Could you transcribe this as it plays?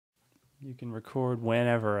You can record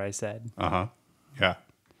whenever, I said. Uh-huh. Yeah.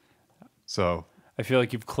 So I feel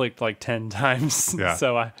like you've clicked like 10 times. Yeah.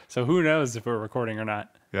 So who knows if we're recording or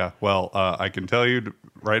not. yeah. Well, I can tell you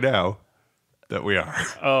right now that we are.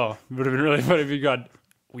 Oh, it would have been really funny if you got,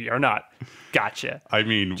 we are not. Gotcha. I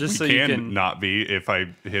mean, Just we so you can can- not be if I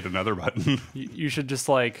hit another button. You should just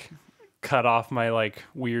like cut off my like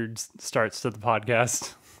weird starts to the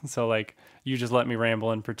podcast. So like you just let me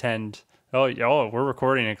ramble and pretend, oh, we're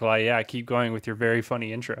recording, Nicolai. Yeah, keep going with your very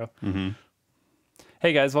funny intro. Mm-hmm.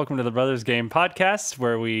 Hey guys, welcome to the Brothers Game podcast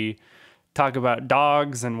where we talk about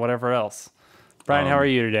dogs and whatever else. Brian, how are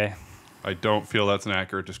you today? I don't feel that's an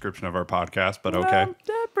accurate description of our podcast, but okay.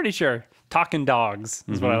 Pretty sure. Talking dogs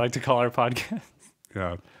is what I like to call our podcast.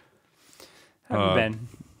 Yeah. How have you been?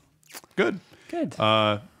 Good. Good.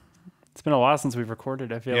 It's been a while since we've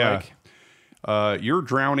recorded, I feel like. You're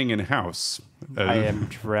drowning in house. I am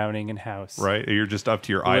drowning in house. Right? You're just up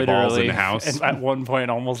to your eyeballs in house. And at one point,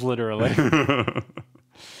 almost literally.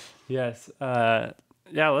 Yes.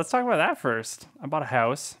 Yeah, let's talk about that first. I bought a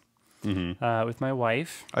house with my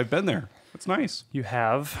wife. I've been there. It's nice. You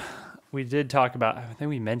have. We did talk about, I think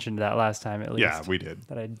we mentioned that last time at least. Yeah, we did.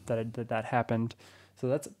 That happened. So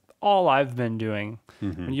that's all I've been doing.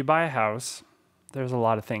 When you buy a house, there's a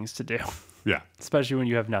lot of things to do, Yeah. especially when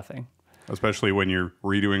you have nothing. Especially when you're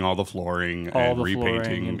redoing all the flooring All and the repainting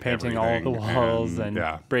flooring and painting all of the everything walls and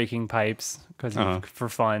yeah. breaking pipes because for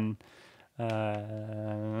fun.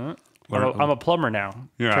 I'm a plumber now.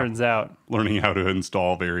 Yeah. Turns out. Learning how to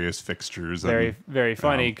install various fixtures. Very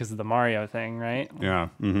funny because of the Mario thing, right? Yeah.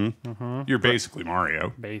 You're basically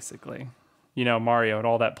Mario. Basically, you know, Mario and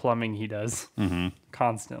all that plumbing he does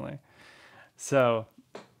constantly. So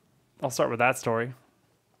I'll start with that story.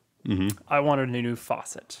 I wanted a new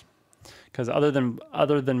faucet because other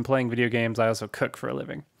than playing video games, I also cook for a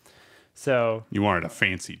living. So You wanted a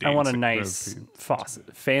fancy dance. I want a nice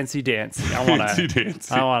faucet, fancy dancy. I want Fancy a,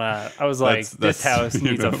 dancy. I was like, this That's, house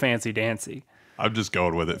you needs a know. fancy dancy. I'm just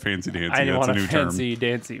going with it. Fancy dancy. I That's want a new a fancy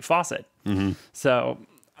dancy faucet. So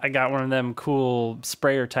I got one of them cool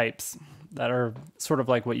sprayer types that are sort of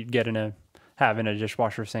like what you'd get in a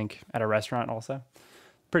dishwasher sink at a restaurant. Also,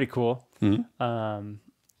 pretty cool.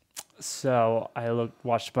 So I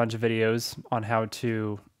watched a bunch of videos on how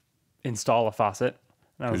to install a faucet.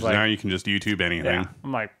 And I was term. like, Now you can just YouTube anything. yeah.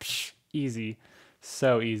 I'm like, psh, easy,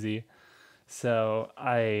 so easy. So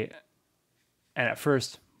and at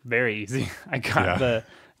first, very easy. I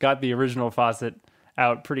got the original faucet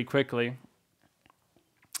out pretty quickly,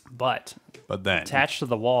 but then attached to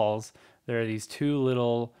the walls, there are these two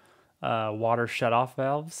little water shut-off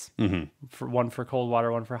valves. One for cold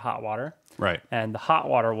water, one for hot water. right. And the hot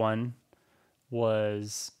water one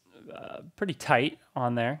was pretty tight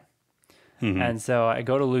on there. And so I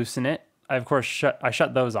go to loosen it. I, of course, shut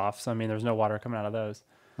those off. So, I mean, there's no water coming out of those.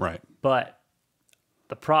 Right. But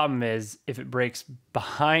the problem is if it breaks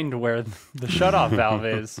behind where the shutoff valve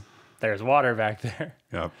is, there's water back there.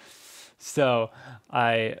 Yep. So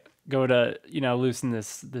I go to, loosen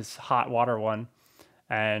this hot water one,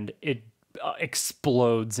 and it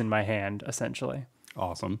explodes in my hand, essentially.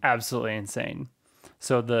 Awesome. Absolutely insane.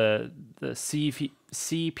 So the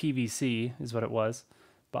CPVC is what it was.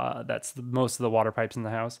 That's most of the water pipes in the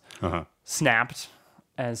house. Snapped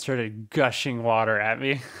and started gushing water at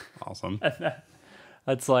me. Awesome.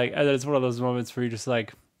 It's like, and it's one of those moments where you're just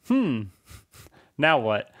like, now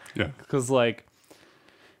what? Yeah. Because like,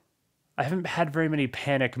 I haven't had very many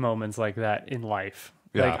panic moments like that in life.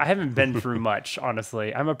 Yeah. Like I haven't been through much,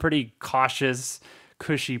 honestly. I'm a pretty cautious,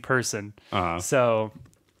 cushy person. So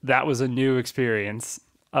that was a new experience.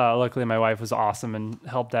 Luckily, my wife was awesome and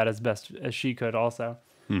helped out as best as she could also.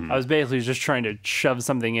 I was basically just trying to shove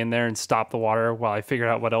something in there and stop the water while I figured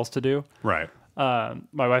out what else to do. Right. My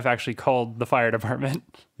wife actually called the fire department.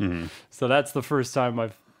 So that's the first time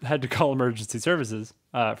I've had to call emergency services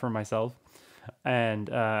for myself.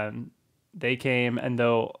 And they came, and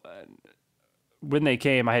when they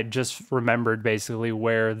came, I had just remembered basically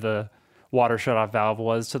where the water shutoff valve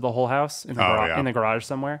was to the whole house in the garage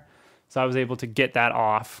somewhere. So I was able to get that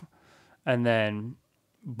off,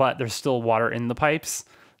 but there's still water in the pipes.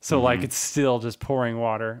 So like it's still just pouring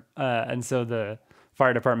water. And so the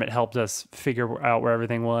fire department helped us figure out where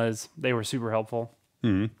everything was. They were super helpful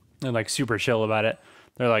and like super chill about it.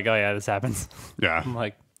 They're like, oh yeah, this happens. Yeah. I'm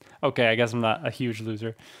like, okay, I guess I'm not a huge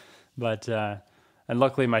loser. But, and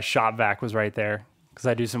luckily my shop vac was right there because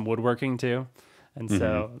I do some woodworking too. And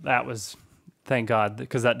so that was, thank God,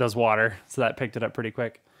 because that does water. So that picked it up pretty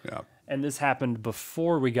quick. Yeah. And this happened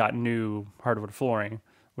before we got new hardwood flooring,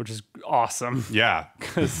 which is awesome. Yeah.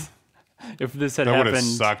 Because if this had That would have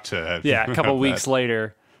happened, sucked to have. a couple weeks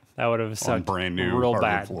later, That would have on sucked brand new real hardwood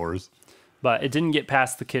bad. floors. But it didn't get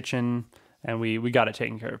past the kitchen, and we got it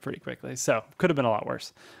taken care of pretty quickly. So could have been a lot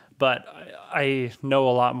worse. But I know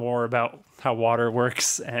a lot more about how water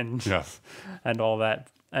works and all that.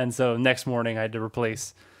 And so next morning I had to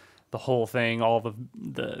replace the whole thing, all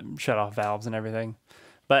the shut-off valves and everything.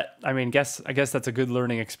 But I mean, I guess that's a good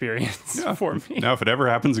learning experience for me. Now, if it ever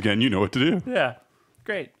happens again, you know what to do. Yeah,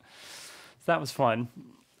 great. So that was fun.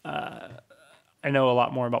 I know a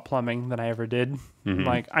lot more about plumbing than I ever did.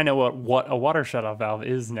 Like I know what a water shutoff valve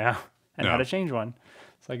is now and how to change one.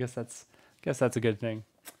 So I guess that's a good thing.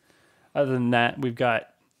 Other than that, we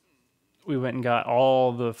went and got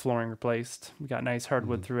all the flooring replaced. We got nice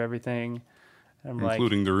hardwood through everything.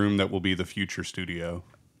 Including the room that will be the future studio.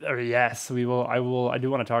 Yes, we will. I do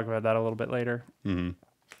want to talk about that a little bit later.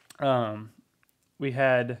 We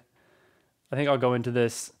had, I think I'll go into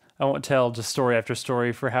this. I won't tell just story after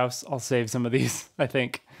story for house. I'll save some of these, I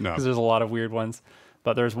think, because there's a lot of weird ones.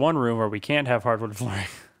 But there's one room where we can't have hardwood flooring,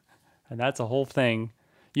 and that's a whole thing.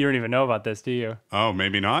 You don't even know about this, do you? Oh,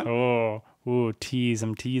 maybe not? Ooh, tease.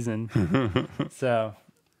 I'm teasing. So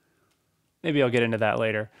maybe I'll get into that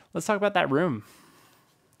later. Let's talk about that room.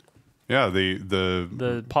 Yeah,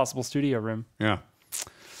 the possible studio room. Yeah.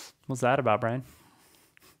 What's that about, Brian?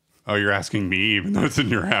 Oh, you're asking me even though it's in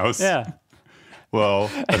your house? Yeah.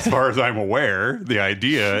 Well, as far as I'm aware, the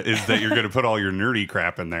idea is that you're going to put all your nerdy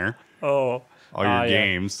crap in there. Oh. All your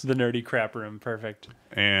games. The nerdy crap room. Perfect.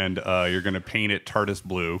 And you're going to paint it TARDIS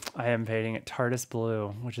blue. I am painting it TARDIS blue,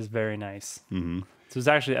 which is very nice. So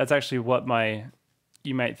that's actually what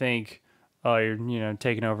you might think, oh, you're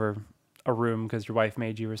taking over a room because your wife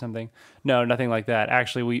made you or something. No, nothing like that.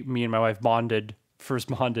 Actually, me and my wife first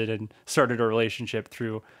bonded and started a relationship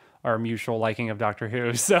through our mutual liking of Doctor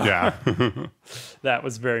Who. So yeah, that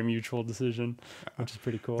was a very mutual decision, which is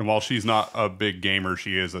pretty cool. And while she's not a big gamer,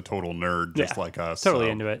 she is a total nerd, just like us.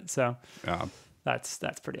 Totally into it. So yeah, that's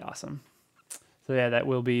pretty awesome. So yeah, that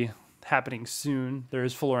will be happening soon. There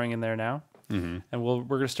is flooring in there now, and we're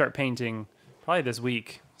gonna start painting probably this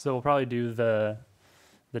week. So we'll probably do the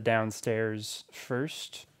downstairs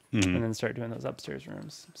first, and then start doing those upstairs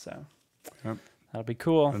rooms. So that'll be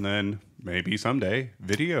cool. And then maybe someday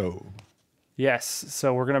video. Yes.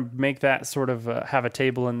 So we're going to make that sort of have a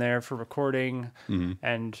table in there for recording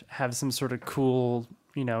and have some sort of cool,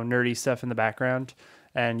 nerdy stuff in the background.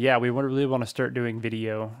 And yeah, we really want to start doing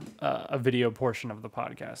video, a video portion of the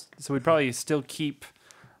podcast. So we'd probably still keep,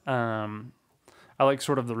 I like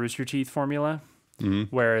sort of the Rooster Teeth formula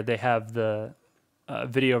where they have the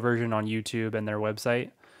video version on YouTube and their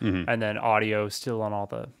website and then audio still on all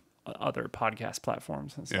the other podcast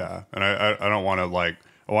platforms and stuff. Yeah, and I don't want to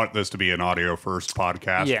I want this to be an audio first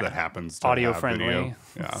podcast that happens to audio have friendly. Video.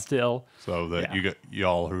 Yeah, still, so that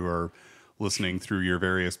y'all who are listening through your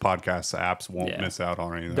various podcast apps won't miss out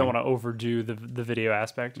on anything. Don't want to overdo the video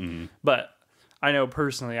aspect, but I know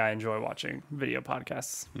personally I enjoy watching video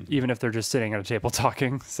podcasts, even if they're just sitting at a table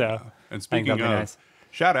talking. So, and speaking of. Nice.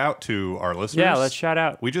 Shout out to our listeners. Yeah, let's shout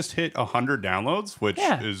out. We just hit 100 downloads, which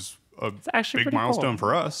is it's actually big milestone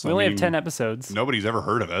for us. We only have 10 episodes. Nobody's ever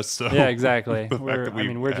heard of us. So yeah, exactly. the fact that we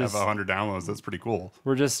have 100 downloads, that's pretty cool.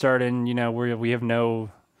 We're just starting. We have no,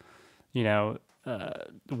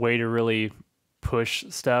 way to really push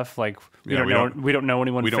stuff. Like we don't know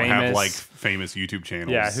anyone. We don't famous. have famous YouTube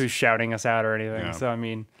channels. Yeah, who's shouting us out or anything. Yeah. So I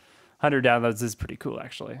mean, 100 downloads is pretty cool,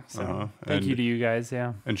 actually. So thank you to you guys.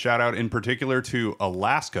 Yeah. And shout out in particular to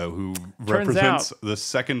Alaska, who represents the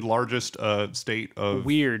second largest state of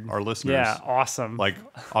our listeners. Yeah, awesome.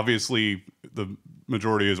 Obviously, the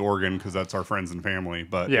majority is Oregon because that's our friends and family.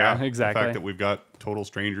 But exactly. The fact that we've got total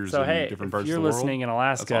strangers in different parts of the world. If you're listening in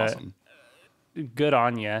Alaska, that's awesome. Good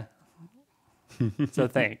on you. So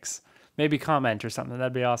thanks. Maybe comment or something.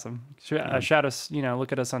 That'd be awesome. Shout us,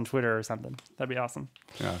 look at us on Twitter or something. That'd be awesome.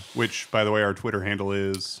 Yeah. Which, by the way, our Twitter handle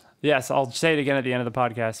is... Yes, I'll say it again at the end of the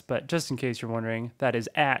podcast, but just in case you're wondering, that is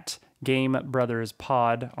at Game Brothers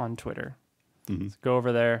Pod on Twitter. So go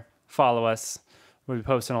over there, follow us. We'll be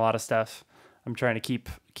posting a lot of stuff. I'm trying to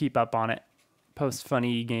keep up on it. Post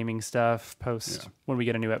funny gaming stuff, when we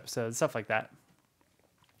get a new episode, stuff like that.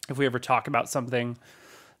 If we ever talk about something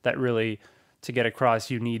that really... to get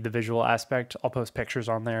across, you need the visual aspect. I'll post pictures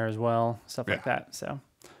on there as well, stuff like that. So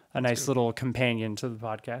a nice little companion to the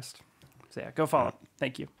podcast. So yeah, go follow.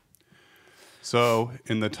 Thank you. So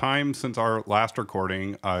in the time since our last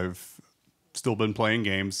recording, I've still been playing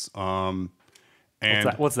games. And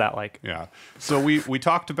what's that like? Yeah. So we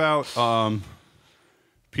talked about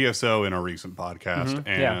PSO in a recent podcast,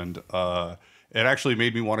 and it actually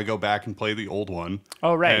made me want to go back and play the old one.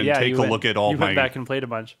 Oh, right. And yeah. take a look at all you went back and played a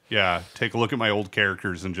bunch. Yeah. Take a look at my old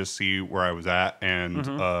characters and just see where I was at.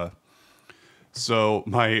 And so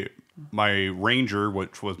my ranger,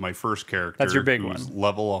 which was my first character. That's your big was one.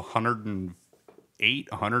 level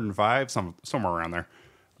 108, 105, somewhere around there.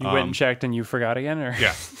 You went and checked and you forgot again? Or?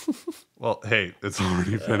 Yeah. Well, hey, it's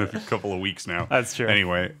already been a couple of weeks now. That's true.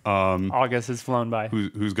 Anyway, August has flown by.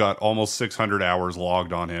 Who's got almost 600 hours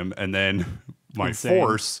logged on him, and then my Insane.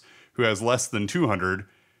 force, who has less than 200,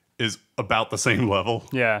 is about the same level.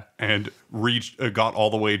 Yeah. And got all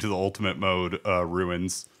the way to the ultimate mode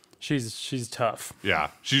ruins. She's tough. Yeah,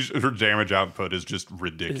 her damage output is just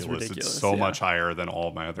ridiculous. It's ridiculous, so much higher than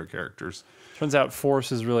all my other characters. Turns out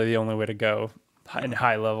force is really the only way to go in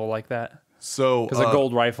high level like that. So, because a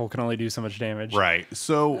gold rifle can only do so much damage. Right.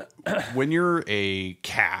 So when you're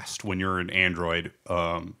when you're an android,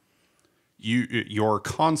 your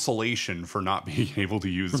consolation for not being able to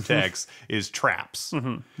use text is traps.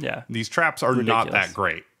 Yeah. These traps are not that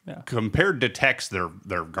great. Yeah. Compared to text,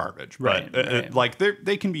 they're garbage. Right, But right. like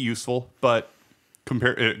they can be useful, but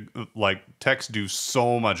like text do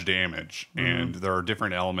so much damage, and there are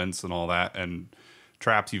different elements and all that. And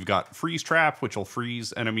traps, you've got freeze trap, which will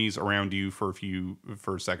freeze enemies around you for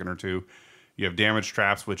a second or two. You have damage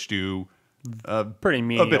traps, which do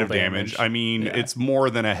pretty a bit of damage. I mean, it's more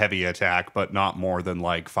than a heavy attack, but not more than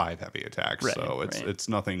like 5 heavy attacks. Right, so it's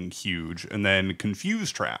nothing huge. And then confuse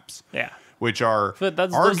traps. Yeah. Which are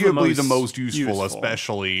Those are arguably the most useful,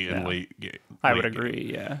 especially in late game. I would agree,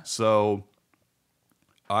 yeah. So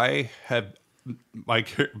I have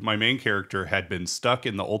my main character had been stuck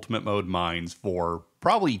in the ultimate mode mines for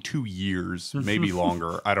probably 2 years, maybe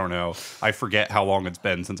longer. I don't know. I forget how long it's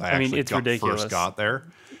been since I first got there,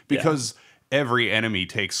 because every enemy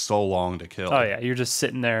takes so long to kill. Oh yeah, you're just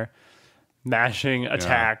sitting there mashing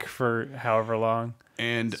attack for however long.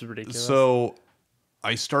 And it's ridiculous. So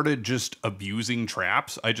I started just abusing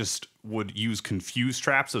traps. I just would use confuse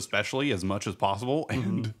traps, especially, as much as possible,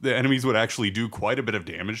 and the enemies would actually do quite a bit of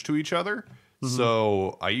damage to each other.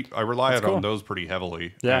 So I relied on those pretty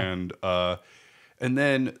heavily. Yeah. And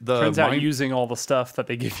then turns out using all the stuff that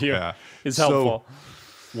they give you is helpful.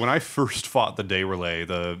 So when I first fought the day relay,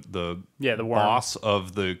 the boss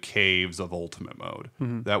of the caves of ultimate mode,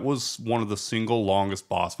 that was one of the single longest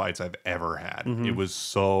boss fights I've ever had. It was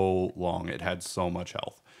so long. It had so much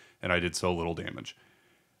health, and I did so little damage.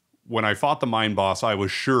 When I fought the mine boss, I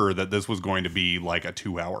was sure that this was going to be like a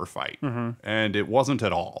 2-hour fight, and it wasn't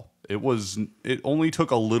at all. It only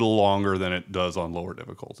took a little longer than it does on lower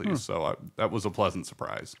difficulties, so that was a pleasant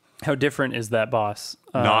surprise. How different is that boss?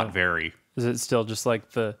 Not very. Is it still just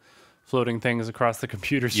like the floating things across the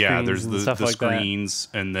computer screens? Yeah, there's and the stuff like screens,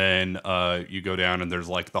 and then you go down and there's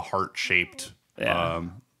like the heart-shaped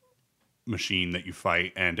machine that you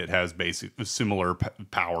fight, and it has similar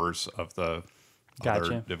powers of the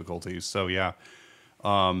other difficulties. So yeah.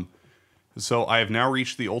 So I have now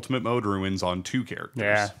reached the ultimate mode ruins on 2 characters.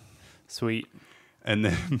 Yeah. Sweet. And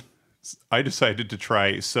then I decided to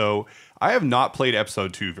try. So I have not played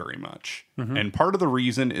episode 2 very much. And part of the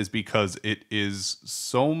reason is because it is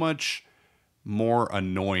so much more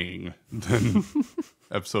annoying than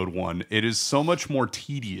episode 1. It is so much more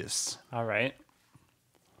tedious. All right.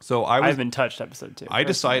 So I haven't touched episode 2. I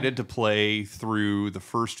decided to play through the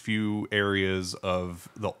first few areas of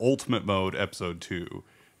the ultimate mode episode 2.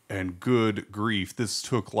 And good grief, this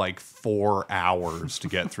took like 4 hours to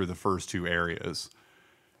get through the first 2 areas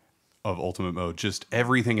of ultimate mode. Just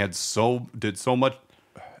everything had so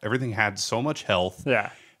much health. Yeah.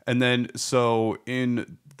 And then so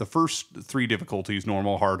in the first 3 difficulties,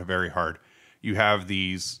 normal, hard, very hard, you have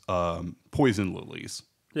these poison lilies.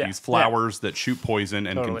 Yeah. These flowers that shoot poison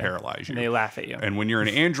and can paralyze you. And they laugh at you. And when you're an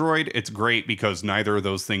android, it's great because neither of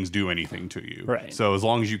those things do anything to you. Right. So as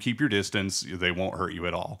long as you keep your distance, they won't hurt you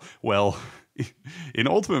at all. Well, in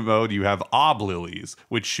ultimate mode, you have ob lilies,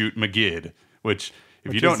 which shoot Magid, which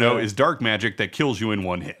you don't know, is dark magic that kills you in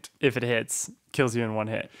 1 hit. If it hits, kills you in 1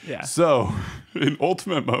 hit. Yeah. So in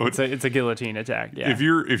ultimate mode, it's a guillotine attack. Yeah. If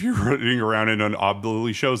you're running around and an ob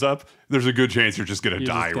lily shows up, there's a good chance you're just gonna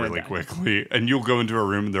die really quickly, and you'll go into a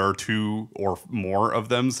room and there are 2 or more of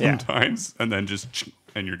them sometimes, and then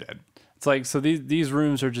and you're dead. It's like, so these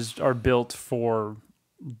rooms are built for,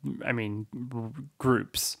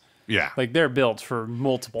 groups. Yeah. Like they're built for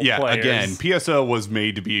multiple players. Yeah, again, PSO was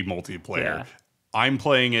made to be multiplayer. Yeah. I'm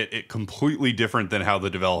playing it completely different than how the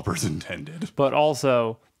developers intended. But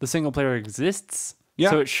also, the single player exists,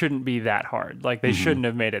 so it shouldn't be that hard. Like, they shouldn't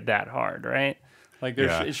have made it that hard, right? Like,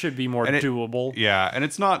 it should be more doable. Yeah, and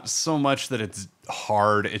it's not so much that it's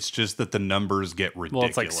hard, it's just that the numbers get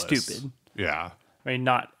ridiculous. Well, it's like stupid. Yeah. I mean,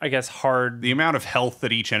 not, I guess, hard. The amount of health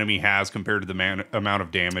that each enemy has compared to the amount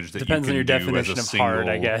of damage that depends you on your can do definition as a of single hard,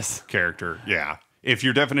 I guess. character. Yeah. If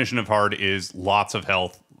your definition of hard is lots of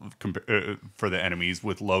health for the enemies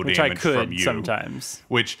with low which damage I could from you. Sometimes.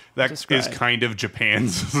 Which that describe. is kind of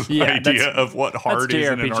Japan's idea of what hard is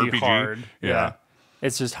in an RPG. Hard. Yeah.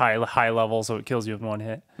 It's just high level, so it kills you with one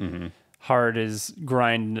hit. Mm-hmm. Hard is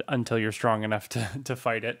grind until you're strong enough to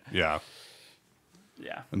fight it. Yeah.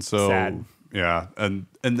 Yeah. And so sad. Yeah, and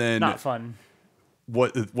then not fun.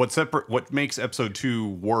 What makes episode 2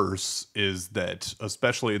 worse is that,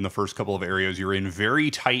 especially in the first couple of areas, you're in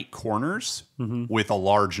very tight corners with a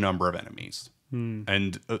large number of enemies.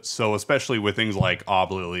 And so especially with things like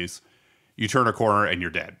oblilies, you turn a corner and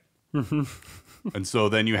you're dead. And so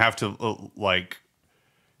then you have to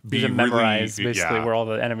You can memorize basically where all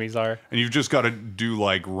the enemies are, and you've just got to do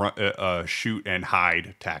like shoot and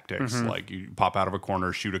hide tactics. Like you pop out of a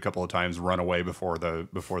corner, shoot a couple of times, run away before the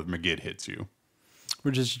Magid hits you,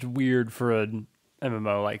 which is just weird for an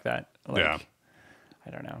MMO like that. I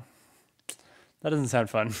don't know. That doesn't sound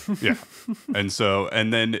fun. Yeah,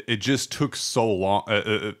 and then it just took so long.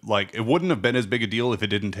 Like it wouldn't have been as big a deal if it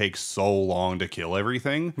didn't take so long to kill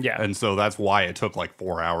everything. Yeah, and so that's why it took like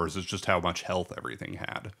 4 hours. It's just how much health everything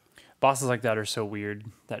had. Bosses like that are so weird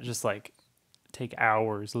that just like take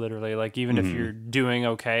hours, literally. Like even if you're doing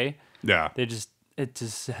okay, it just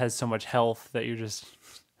has so much health that you're just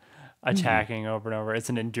attacking over and over. It's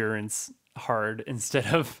an endurance hard instead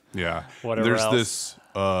of whatever. There's else.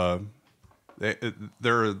 This.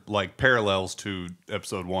 There are like parallels to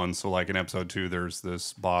episode 1. So like in episode 2, there's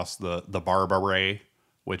this boss, the Barbare,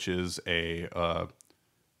 which is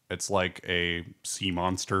it's like a sea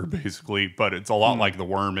monster basically, but it's a lot like the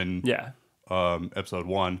worm in episode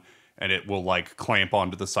 1, and it will like clamp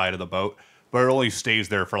onto the side of the boat, but it only stays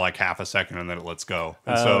there for like half a second and then it lets go.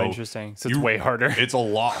 And so interesting. So it's way harder. It's a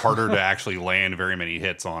lot harder to actually land very many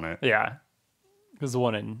hits on it. Yeah, because the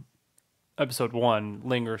one in episode 1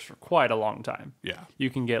 lingers for quite a long time. Yeah, you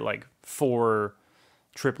can get like 4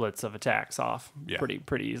 triplets of attacks off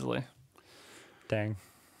pretty easily. Dang.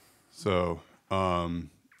 So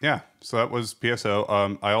so that was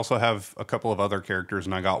PSO. I also have a couple of other characters,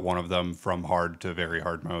 and I got one of them from hard to very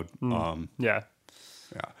hard mode.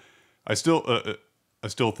 I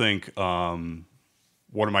still think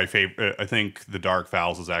one of my favorite. I think the Dark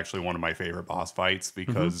Vows is actually one of my favorite boss fights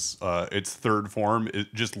because its third form,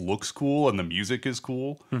 it just looks cool and the music is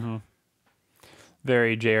cool.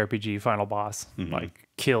 Very JRPG final boss, like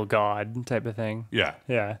kill God type of thing.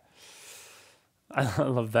 Yeah. I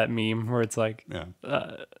love that meme where it's like,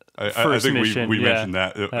 I think mission, we mentioned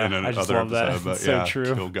that in another episode. But so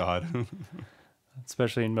true. Kill God.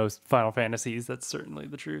 Especially in most Final Fantasies, that's certainly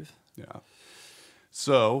the truth. Yeah.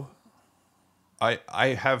 So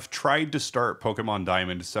I have tried to start Pokemon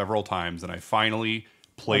Diamond several times, and I finally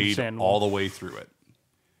played all the way through it.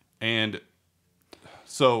 And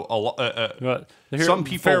so some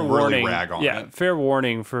people really rag on it. Yeah, fair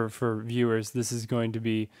warning for viewers. This is going to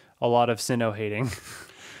be a lot of Sinnoh hating.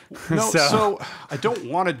 No, so I don't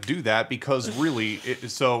want to do that because really,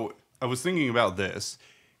 so I was thinking about this.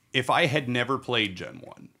 If I had never played Gen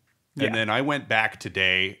 1 and then I went back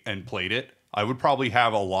today and played it, I would probably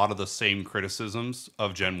have a lot of the same criticisms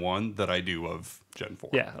of Gen 1 that I do of Gen 4.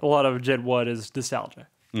 Yeah, a lot of Gen 1 is nostalgia.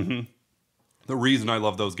 The reason I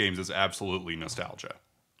love those games is absolutely nostalgia.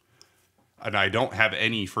 And I don't have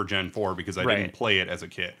any for Gen 4 because I didn't play it as a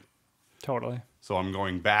kid. Totally. So I'm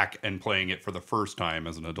going back and playing it for the first time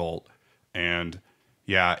as an adult. And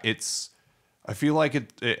yeah, I feel like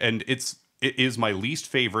it is my least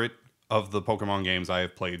favorite of the Pokemon games I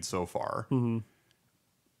have played so far.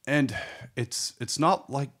 And it's not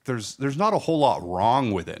like there's not a whole lot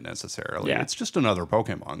wrong with it necessarily. It's just another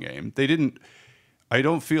Pokemon game. I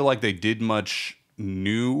don't feel like they did much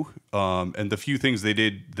new. And the few things they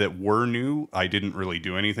did that were new, I didn't really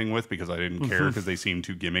do anything with because I didn't care because they seemed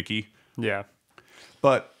too gimmicky. Yeah.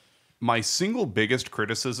 But my single biggest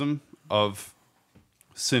criticism of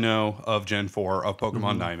Sinnoh, of Gen 4, of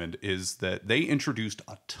Pokemon Diamond is that they introduced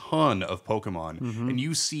a ton of Pokemon, and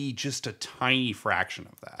you see just a tiny fraction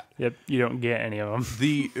of that. Yep, you don't get any of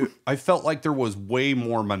them. I felt like there was way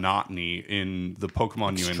more monotony in the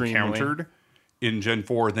Pokemon you encountered in Gen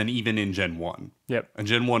 4 than even in Gen 1. Yep. And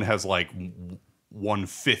Gen 1 has like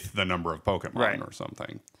 1/5 the number of Pokemon or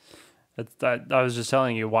something. I was just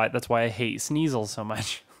telling you why. That's why I hate Sneasel so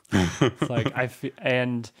much. It's like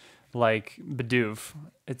and like Bidoof.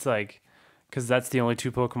 It's like because that's the only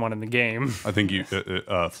 2 Pokemon in the game. I think you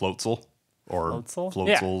Floatzel or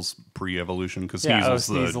Floatzel's pre-evolution because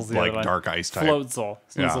Sneasel's the like dark ice type. Floatzel.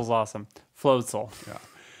 Sneasel's awesome. Floatzel. Yeah.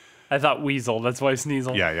 I thought Weasel. That's why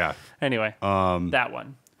Sneasel. Yeah. Anyway, that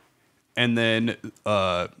one. And then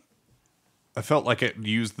I felt like it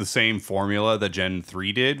used the same formula that Gen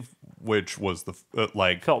 3 did, which was the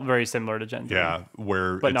felt very similar to Gen 3. Yeah,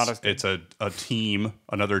 where but it's a team,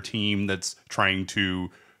 another team that's trying to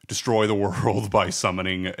destroy the world by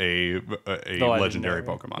summoning a legendary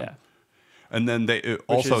Pokemon. Yeah. And then they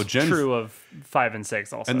also true of 5 and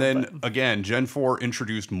 6 also. And then again, Gen 4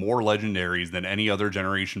 introduced more legendaries than any other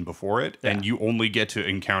generation before it, and you only get to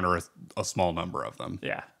encounter a small number of them.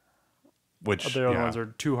 Yeah. Which the other ones are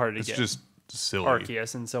too hard to get. It's just silly.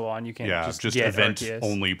 Arceus and so on. You can't just get event Arceus.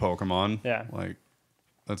 only Pokemon. Yeah. Like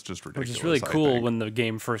that's just ridiculous. Which is really cool when the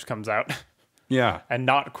game first comes out. Yeah. And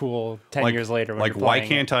not cool 10 years later when you're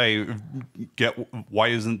why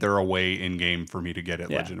isn't there a way in game for me to get it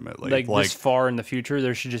legitimately? Like this far in the future,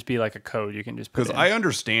 there should just be like a code you can just put in. Because I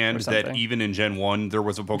understand that even in Gen 1, there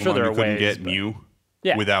was a Pokemon you couldn't get Mew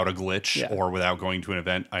without a glitch or without going to an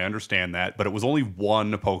event. I understand that, but it was only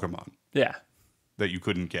one Pokemon. Yeah. That you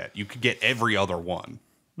couldn't get. You could get every other one.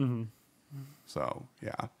 Mm-hmm. So,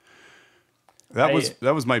 yeah. That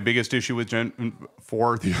was my biggest issue with Gen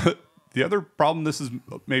 4. The other problem, this is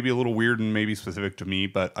maybe a little weird and maybe specific to me,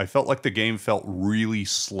 but I felt like the game felt really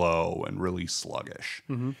slow and really sluggish.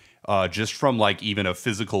 Just from like even a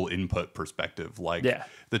physical input perspective. Like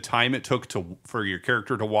the time it took for your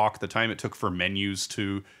character to walk, the time it took for menus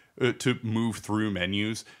to move through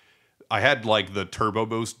menus. I had like the turbo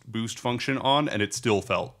boost function on, and it still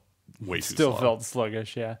felt way too slow. Still felt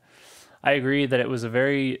sluggish, yeah. I agree that it was a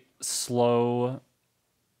very slow,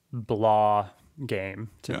 blah game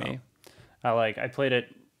to me. I played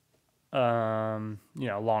it, a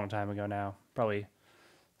long time ago now, probably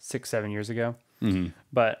 6-7 years ago.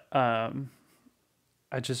 But I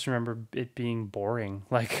just remember it being boring.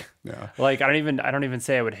 I don't even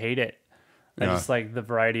say I would hate it. I just like the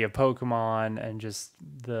variety of Pokemon and just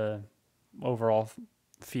the overall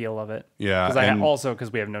feel of it. Yeah.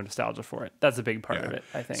 Because we have no nostalgia for it. That's a big part of it,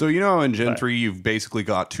 I think. So, in Gen 3, you've basically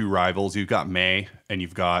got two rivals. You've got May, and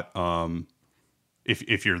you've got,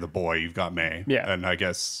 if you're the boy, you've got May. Yeah. And I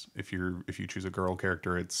guess if you choose a girl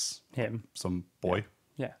character, it's him. Some boy.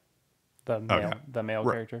 Yeah. The male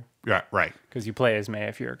character. Yeah, right. Because you play as May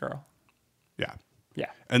if you're a girl. Yeah.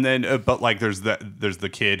 Yeah. And then, but like, there's the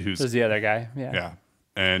kid who's... There's the other guy, Yeah.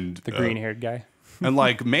 And... The green-haired guy. And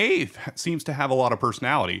like, May seems to have a lot of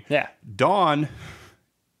personality. Yeah. Dawn...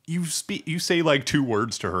 You say like 2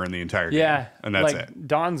 words to her in the entire game, and that's it.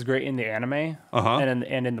 Dawn's great in the anime, and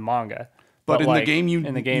in the manga, but in the game, you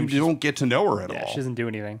don't get to know her at all. She doesn't do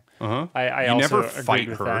anything. I also never fight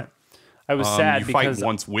with her. That. I was sad because fight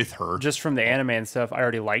once with her. Just from the anime and stuff, I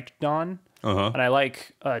already liked Dawn, and I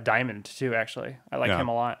like Diamond too. Actually, I like him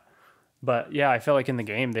a lot. But yeah, I felt like in the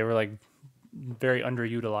game they were like very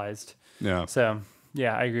underutilized. Yeah. So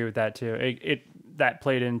yeah, I agree with that too. That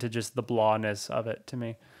played into just the blahness of it to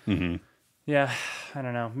me. Yeah, I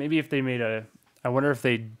don't know. Maybe if they made I wonder if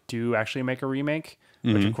they do actually make a remake,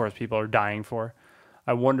 which of course people are dying for.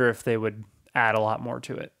 I wonder if they would add a lot more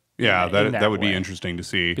to it. Yeah, that would be interesting to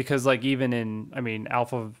see. Because like even in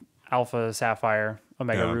Alpha Sapphire,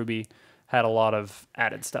 Omega Ruby had a lot of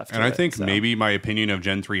added stuff to it. And I think maybe my opinion of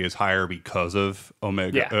Gen 3 is higher because of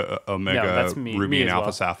Omega Ruby and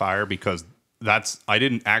Alpha Sapphire, because I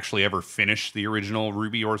didn't actually ever finish the original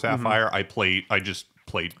Ruby or Sapphire. I just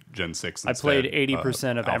played Gen 6 instead. I played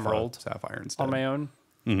 80% of Alpha Emerald Sapphire instead. on my own.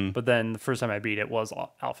 But then the first time I beat it was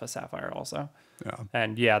Alpha Sapphire also. Yeah.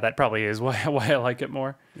 And yeah, that probably is why I like it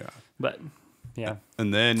more. Yeah. But yeah.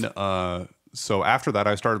 And then so after that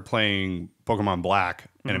I started playing Pokemon Black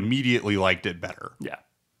and immediately liked it better. Yeah.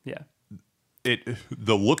 Yeah.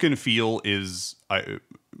 The look and feel is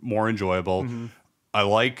more enjoyable. I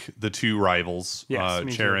like the 2 rivals,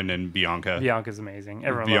 Charon and Bianca. Bianca's amazing.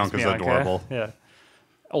 Everyone Bianca's loves Bianca. Adorable. Yeah.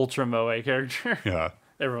 Ultra Moe character. Yeah.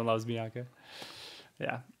 Everyone loves Bianca.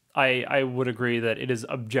 Yeah. I would agree that it is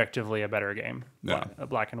objectively a better game. Yeah.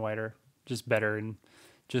 Black and White are just better and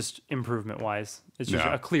just improvement wise. It's just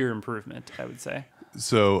a clear improvement, I would say.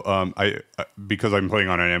 So because I'm playing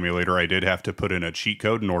on an emulator, I did have to put in a cheat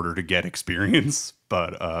code in order to get experience,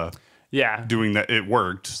 but doing that, it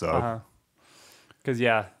worked. So because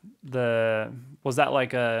was that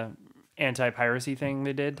like a anti-piracy thing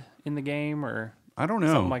they did in the game, or I don't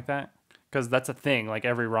know, something like that? Because that's a thing. Like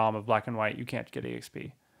every ROM of Black and White, you can't get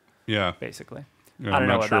EXP. Yeah, basically. Yeah, I'm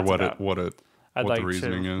not sure what I'd the like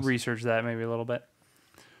reasoning to is. Research that maybe a little bit.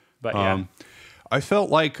 But yeah, I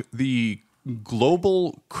felt like the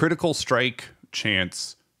global critical strike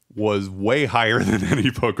chance was way higher than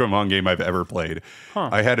any Pokemon game I've ever played.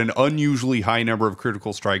 I had an unusually high number of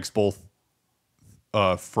critical strikes, both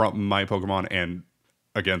from my Pokemon and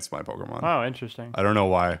against my Pokemon. Oh, interesting. I don't know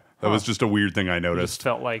why. That was just a weird thing I noticed. Just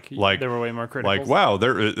felt like there were way more criticals. Like, wow,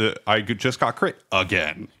 I just got crit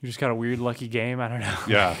again. You just got a weird lucky game. I don't know.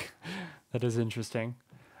 Yeah. That is interesting.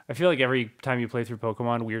 I feel like every time you play through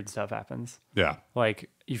Pokemon, weird stuff happens. Yeah. Like,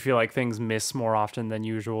 you feel like things miss more often than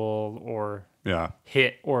usual, or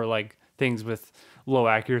hit, or like things with low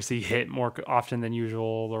accuracy hit more often than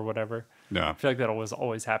usual, or whatever. Yeah. I feel like that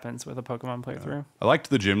always happens with a Pokemon playthrough. Yeah. I liked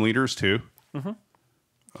the gym leaders too. Mm-hmm.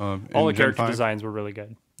 All the character designs were really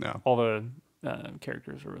good. Yeah. All the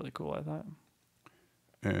characters were really cool, I thought.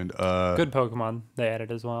 And good Pokemon they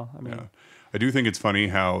added as well. I mean, I do think it's funny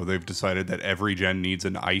how they've decided that every gen needs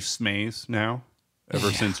an ice maze now,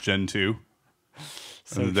 ever since Gen 2.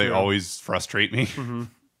 So and they always frustrate me. Mm-hmm.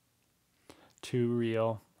 Too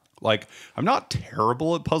real. Like, I'm not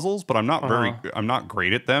terrible at puzzles, but I'm not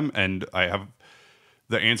great at them, and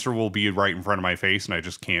the answer will be right in front of my face, and I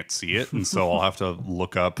just can't see it, and so I'll have to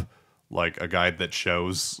look up like a guide that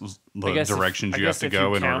shows the directions you have to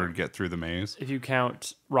go in order to get through the maze. If you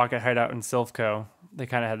count Rocket Hideout and Silphco, they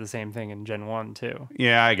kind of had the same thing in Gen 1 too.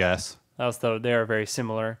 Yeah, I guess. Also, they are very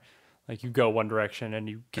similar. Like, you go one direction and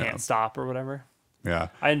you can't stop or whatever. Yeah.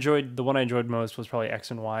 The one I enjoyed most was probably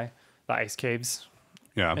X and Y, the ice caves.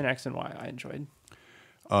 Yeah. In X and Y, I enjoyed.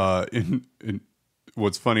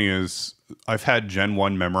 What's funny is I've had Gen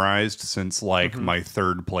 1 memorized since like my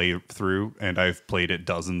third playthrough, and I've played it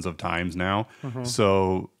dozens of times now.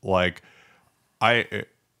 So like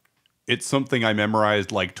it's something I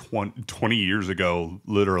memorized like 20 years ago,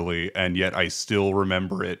 literally, and yet I still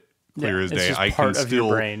remember it clear as day. Just part of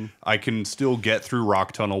your brain. I can still get through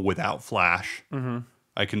Rock Tunnel without Flash.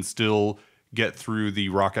 I can still get through the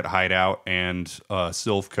Rocket Hideout and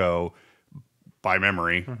Silphco by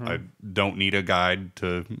memory. I don't need a guide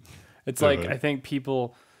to. It's like, I think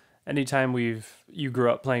people, anytime you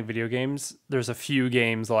grew up playing video games, there's a few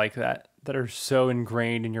games like that are so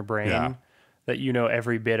ingrained in your brain that you know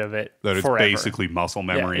every bit of it. That it's basically muscle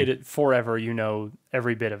memory. Yeah, forever you know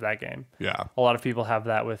every bit of that game. Yeah. A lot of people have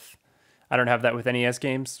that with. I don't have that with NES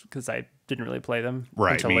games because I didn't really play them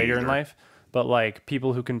until later in life. But like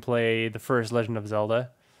people who can play the first Legend of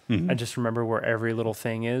Zelda and just remember where every little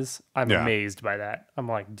thing is, I'm amazed by that. I'm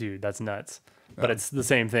like, dude, that's nuts. But it's the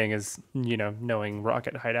same thing as, knowing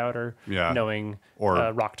Rocket Hideout or knowing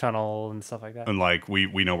Rock Tunnel and stuff like that. And like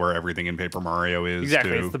we know where everything in Paper Mario is.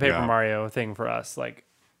 Exactly. Too. It's the Paper Mario thing for us. Like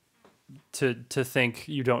to think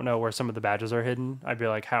you don't know where some of the badges are hidden, I'd be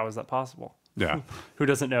like, how is that possible? Yeah. Who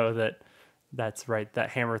doesn't know that that's right, that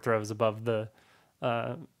hammer throws above the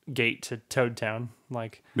gate to Toad Town?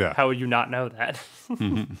 Like, how would you not know that?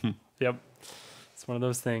 Yep. It's one of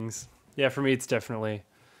those things. Yeah, for me, it's definitely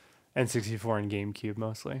N64 and GameCube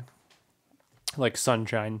mostly. Like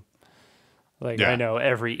Sunshine. Like, I know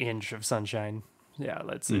every inch of Sunshine. Yeah,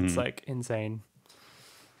 it's like insane.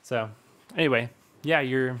 So, anyway,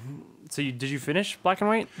 did you finish Black and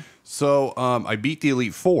White? So, I beat the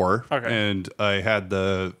Elite Four, and I had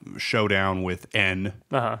the showdown with N.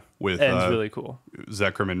 With N's really cool.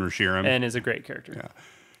 Zekrom and Reshiram. N is a great character. Yeah,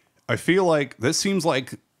 I feel like this seems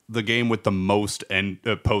like the game with the most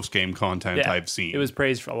post-game content I've seen. It was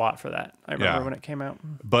praised a lot for that. I remember when it came out.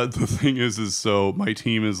 But the thing is so my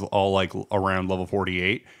team is all like around level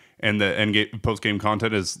 48. And the post-game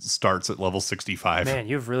content starts at level 65. Man,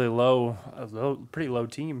 you have really pretty low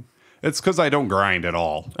team. It's because I don't grind at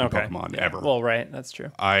all in Pokemon ever. Well, right, that's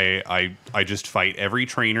true. I just fight every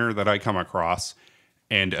trainer that I come across,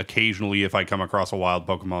 and occasionally, if I come across a wild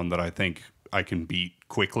Pokemon that I think I can beat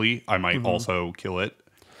quickly, I might also kill it.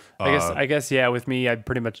 I guess, with me, I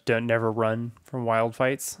pretty much never run from wild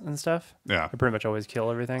fights and stuff. Yeah, I pretty much always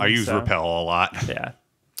kill everything. I use Repel a lot.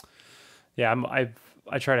 Yeah,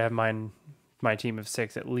 I try to have my team of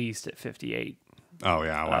 6 at least at 58. Oh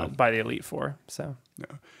yeah, wow. By the Elite Four. So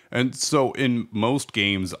yeah, and so in most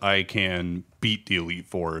games I can beat the Elite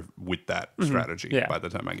Four with that strategy by the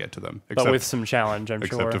time I get to them. But with some challenge, I'm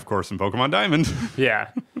sure. Except of course in Pokemon Diamond. Yeah,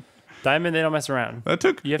 Diamond they don't mess around.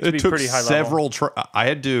 You have to be pretty high level. I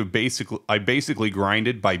had to basically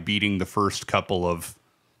grinded by beating the first couple of.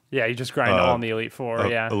 Yeah, you just grind all on the Elite Four.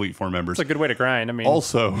 Elite Four members. It's a good way to grind. I mean,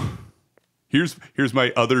 also. Here's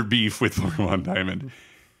my other beef with Pokemon Diamond.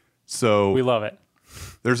 So we love it.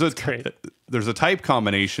 There's a type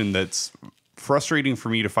combination that's frustrating for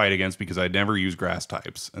me to fight against because I never use grass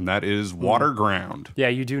types, and that is water ground. Yeah,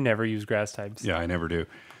 you do never use grass types. Yeah, I never do.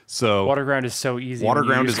 So water ground is so easy. Water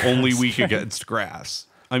ground is only weak against grass.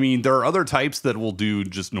 I mean, there are other types that will do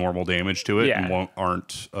just normal damage to it and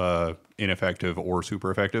aren't ineffective or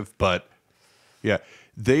super effective, but yeah,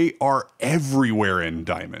 they are everywhere in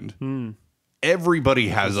Diamond. everybody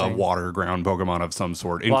has a water ground Pokemon of some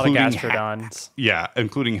sort, including a lot of Gastrodons.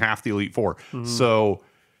 Including half the Elite Four. So,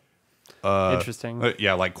 interesting.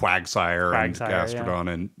 Like Quagsire and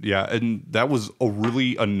Gastrodon, and that was a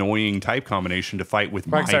really annoying type combination to fight with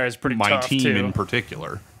my team too. In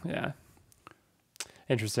particular. Yeah.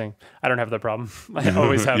 Interesting. I don't have that problem. I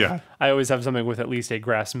always have. I always have something with at least a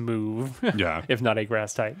grass move. If not a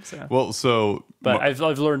grass type. So. But I've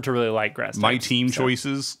learned to really like grass. My team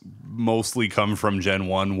choices mostly come from Gen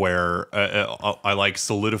 1, where I like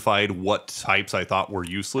solidified what types I thought were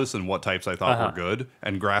useless and what types I thought were good.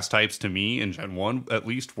 And grass types to me in Gen 1 at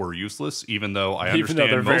least were useless, even though I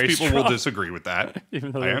understand most people will disagree with that.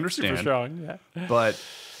 Even though I understand. Super strong. But.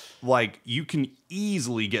 Like, you can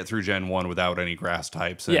easily get through Gen 1 without any grass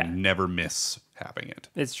types and never miss having it.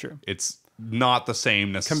 It's true. It's not the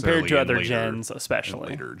same necessarily compared to other gens,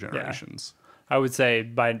 especially. Later generations. I would say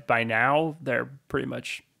by now, they're pretty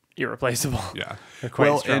much irreplaceable. Yeah. They're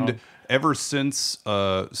quite strong. And ever since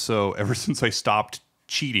I stopped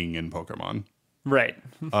cheating in Pokemon. Right.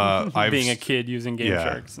 Being a kid using Game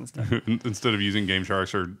Sharks and stuff. Instead of using Game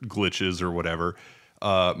Sharks or glitches or whatever.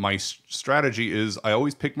 My strategy is I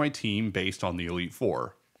always pick my team based on the Elite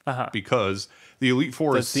Four because the Elite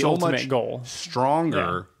Four is so much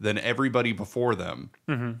stronger than everybody before them.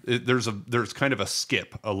 There's kind of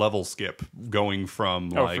a level skip going from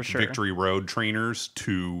Victory Road trainers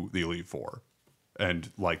to the Elite Four, and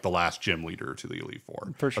like the last gym leader to the Elite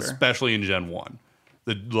Four, especially in Gen 1.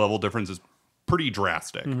 The level difference is pretty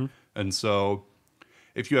drastic, and so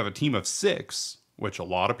if you have a team of 6. Which a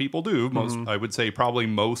lot of people do. I would say probably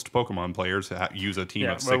most Pokemon players use a team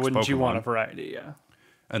of 6 Pokemon. Wouldn't you want a variety? Yeah.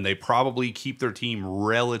 And they probably keep their team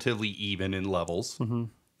relatively even in levels.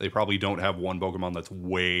 They probably don't have one Pokemon that's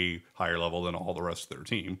way higher level than all the rest of their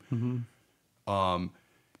team.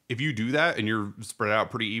 If you do that and you're spread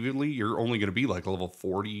out pretty evenly, you're only going to be like level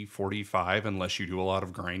 40, 45, unless you do a lot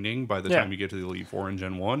of grinding by the time you get to the Elite Four in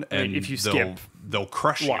Gen 1. And if you skip they'll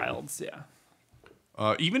crush wilds,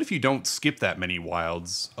 even if you don't skip that many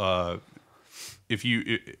wilds,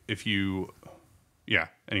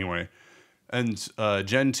 anyway. And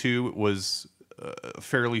Gen 2 was a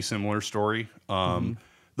fairly similar story. The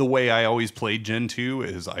way I always played Gen 2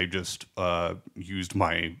 is I just used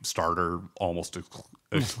my starter almost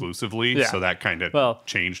exclusively, so that kind of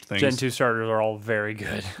changed things. Gen 2 starters are all very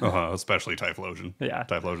good. Especially Typhlosion. Yeah.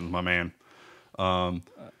 Typhlosion's my man. For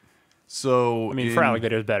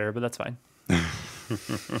alligators better, but that's fine.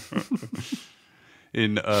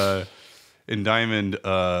 In Diamond,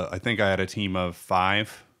 I think I had a team of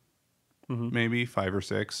 5, maybe 5 or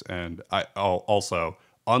 6, and I also,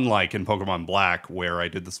 unlike in Pokemon Black, where I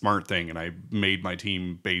did the smart thing and I made my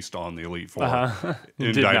team based on the Elite Four.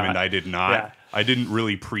 In Diamond, I did not. Yeah. I didn't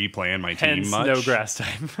really pre-plan my team much. No grass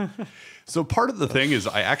type. So part of the thing is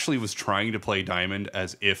I actually was trying to play Diamond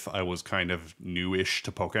as if I was kind of newish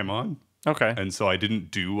to Pokemon. Okay. And so I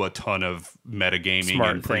didn't do a ton of metagaming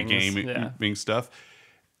and pre-gaming stuff.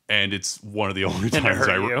 And it's one of the only times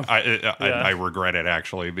I regret it,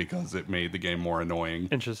 actually, because it made the game more annoying.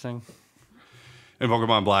 Interesting. In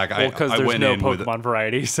Pokemon Black, I went there's no Pokemon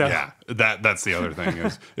variety. So that's the other thing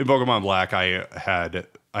is in Pokemon Black, I had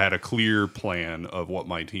a clear plan of what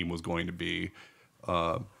my team was going to be,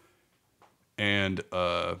 so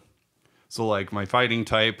like my fighting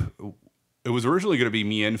type. It was originally going to be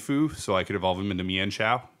Mienfoo, so I could evolve him into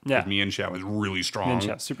Mienshao. Yeah. Mienshao is really strong.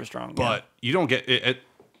 Mienshao's super strong. But you don't get it.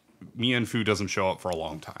 Mienfoo doesn't show up for a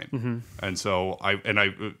long time. And so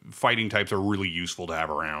fighting types are really useful to have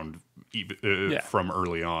around from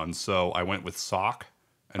early on. So I went with Sock,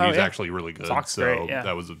 and he's actually really good. Sock's great,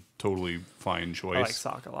 that was a totally fine choice. I like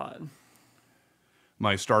Sock a lot.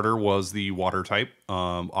 My starter was the water type,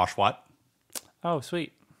 Oshawott. Oh,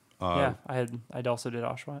 sweet. I also did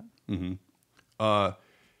Oshawott.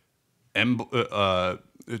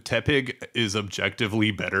 Tepig is objectively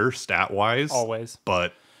better stat wise, always.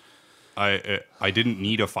 But I didn't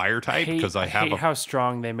need a fire type because I hate how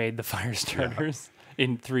strong they made the fire starters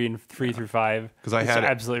in 3 through 5. Because I had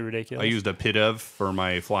absolutely ridiculous. I used a Pidove for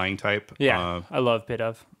my flying type. Yeah, I love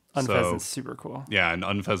Pidove. Unpheasant's super cool. Yeah, and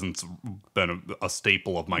Unpheasant's been a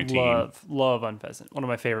staple of my team. Love Unpheasant. One of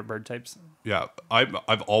my favorite bird types. Yeah,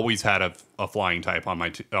 I've always had a flying type on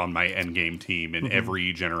my end game team in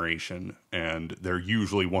every generation, and they're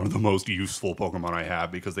usually one of the most useful Pokemon I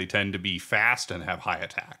have because they tend to be fast and have high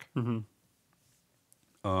attack.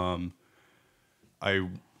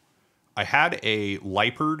 I had a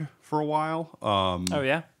Liepard for a while.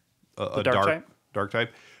 A dark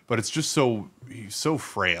type. But it's just so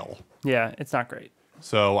frail. Yeah, it's not great.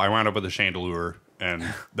 So I wound up with a Chandelure,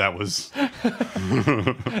 and that was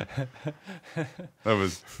that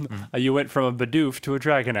was. You went from a Bidoof to a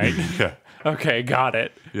Dragonite. Yeah. Okay, got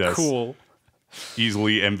it. Yes. Cool.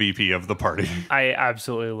 Easily MVP of the party. I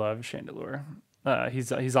absolutely love Chandelure.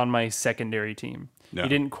 He's on my secondary team. Yeah. He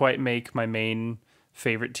didn't quite make my main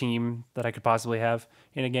favorite team that I could possibly have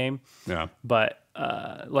in a game. Yeah. But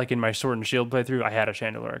like in my Sword and Shield playthrough, I had a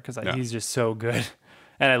Chandelure because he's just so good,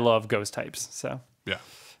 and I love ghost types. So yeah,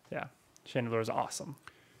 Chandelure is awesome.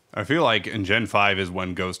 I feel like in Gen 5 is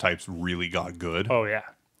when ghost types really got good. Oh yeah.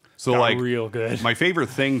 So got like real good. My favorite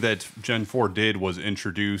thing that Gen 4 did was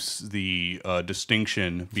introduce the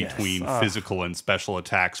distinction between physical and special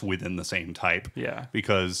attacks within the same type. Yeah.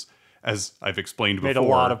 Because as I've explained Made before, a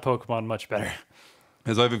lot of Pokemon much better.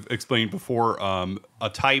 As I've explained before, a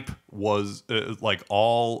type was like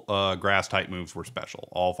all grass type moves were special.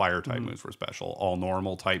 All fire type moves were special. All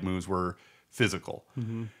normal type moves were physical.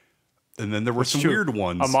 And then there were some weird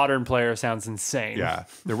ones. A modern player sounds insane. Yeah.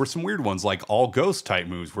 There were some weird ones, like all ghost type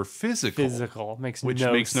moves were physical. Which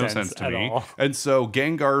makes no sense to me. All. And so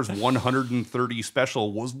Gengar's 130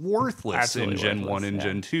 special was worthless in Gen 1 and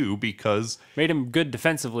Gen 2 because... Made him good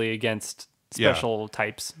defensively against special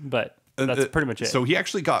types, but that's pretty much it. So he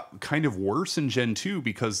actually got kind of worse in Gen 2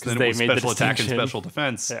 because then it was special attack and special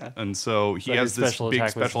defense. Yeah. And so he has this big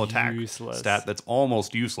special attack stat that's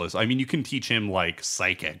almost useless. I mean, you can teach him like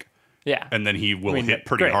Psychic. Yeah. And then he will hit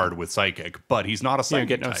pretty hard with Psychic, but he's not a Psychic type.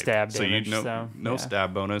 You don't get no type. stab damage. No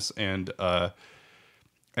stab bonus. And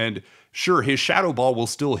sure, his Shadow Ball will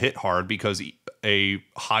still hit hard because a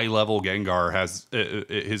high-level Gengar has...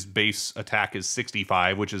 his base attack is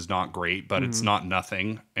 65, which is not great, but it's not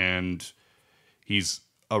nothing. And he's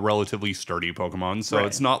a relatively sturdy Pokemon, so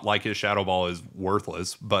it's not like his Shadow Ball is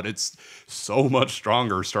worthless, but it's so much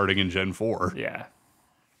stronger starting in Gen 4. Yeah.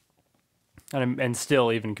 And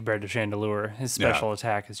still, even compared to Chandelure, his special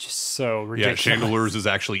attack is just so ridiculous. Yeah, Chandelure's is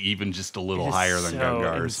actually even just a little higher than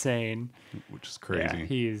Gengar's. Insane. Which is crazy.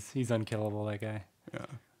 Yeah, he's unkillable, that guy. Yeah.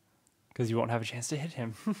 Because you won't have a chance to hit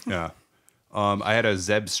him. Yeah. I had a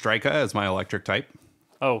Zeb Strika as my electric type.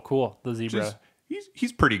 Oh, cool. The Zebra.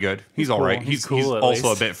 He's pretty good. He's all right. He's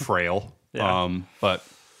also a bit frail. But...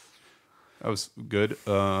 that was good.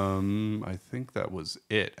 I think that was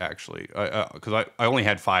it, actually. Because I only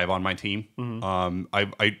had 5 on my team.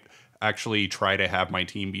 I actually try to have my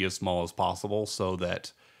team be as small as possible so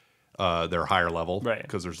that they're higher level. Right.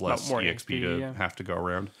 Because there's less EXP to have to go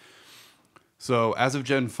around. So as of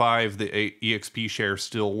Gen 5, the EXP share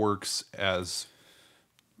still works as...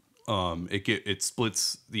 it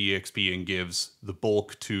splits the EXP and gives the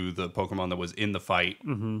bulk to the Pokemon that was in the fight.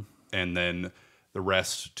 And then... the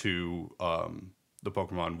rest to the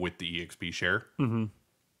Pokemon with the EXP share.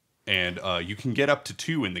 And you can get up to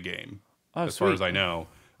 2 in the game, as far as I know,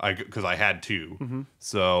 because I had 2.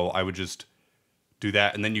 So I would just do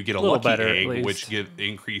that, and then you get a lucky egg, which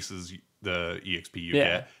increases the EXP you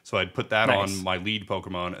get. So I'd put that on my lead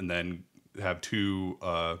Pokemon, and then have 2...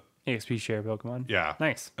 EXP share Pokemon. Yeah.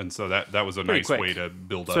 Nice. And so that was a nice way to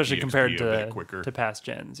build up especially EXP compared a bit quicker. To past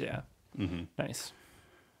gens, Nice.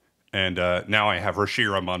 And now I have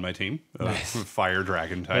Reshiram on my team, Fire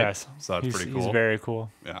Dragon type. Yes, so that's pretty cool. He's very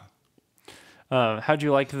cool. Yeah. How'd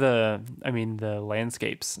you like the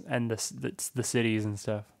landscapes and the cities and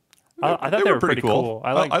stuff? I thought they were pretty cool.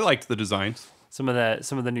 I liked the designs. Some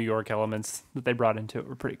of the New York elements that they brought into it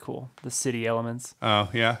were pretty cool. The city elements. Oh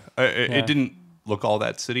yeah, it didn't look all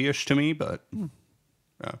that city-ish to me, but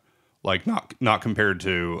like not compared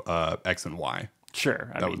to X and Y.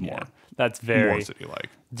 Sure, that was more. That's very more city-like.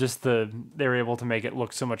 Just they were able to make it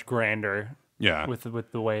look so much grander. Yeah, with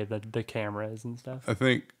the way that the camera is and stuff. I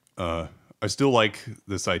think I still like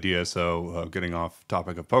this idea. So getting off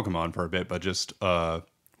topic of Pokemon for a bit, but just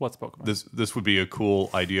what's Pokemon? This would be a cool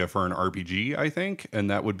idea for an RPG, I think, and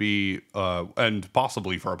that would be and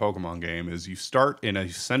possibly for a Pokemon game is you start in a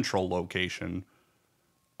central location,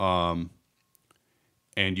 and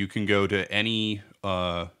you can go to any.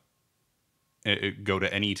 Go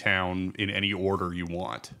to any town in any order you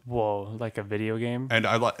want. Whoa, like a video game? And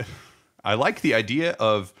I like the idea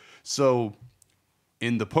of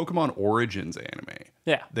in the Pokemon Origins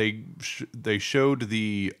anime, they showed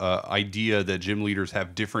the idea that gym leaders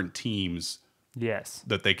have different teams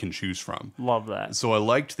that they can choose from. Love that. So I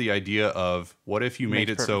liked the idea of what if you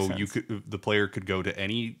made it so the player could go to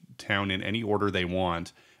any town in any order they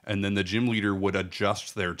want, and then the gym leader would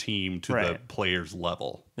adjust their team to the player's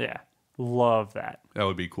level. Yeah. Love that. That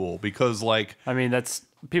would be cool because, like, I mean,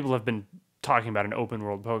 people have been talking about an open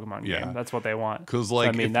world Pokemon game. That's what they want. Because,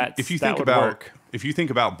 like, if you think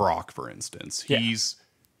about Brock, for instance, he's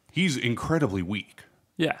incredibly weak.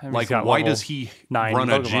 Yeah. I mean, like, why does he run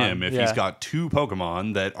a gym if he's got 2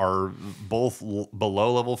 Pokemon that are both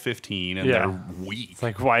below level 15 and they're weak? It's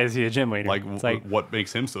like, why is he a gym leader? Like, what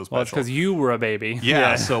makes him so special? Well, it's because you were a baby.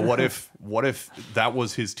 Yeah. So what if that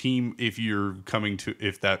was his team? If you're coming to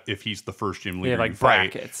if he's the first gym leader, like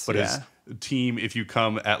brackets. But his team, if you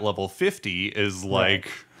come at level 50, is like.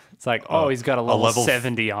 Right. It's like, he's got a level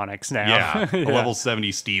 70 Onyx now. Yeah, a level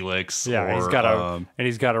 70 Steelix. Yeah, or, he's got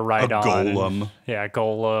a Rhydon. Golem.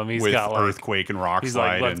 Golem. He's with got Earthquake and Rock he's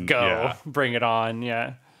Slide. Let's go. Bring it on.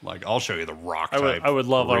 Yeah. Like, I'll show you the Rock type. I would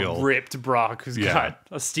love a ripped Brock who's got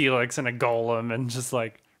a Steelix and a Golem and just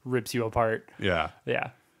like rips you apart. Yeah.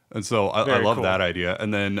 Yeah. And so I love that idea.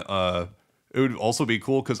 And then it would also be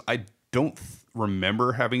cool because I don't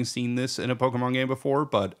remember having seen this in a Pokemon game before,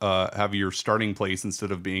 but have your starting place, instead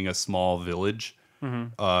of being a small village,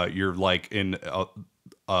 you're like in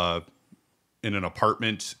an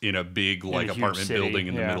apartment in a big apartment building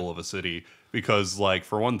in the middle of a city. Because, like,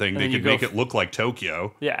 for one thing, they could make it look like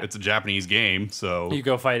Tokyo. Yeah, it's a Japanese game, so you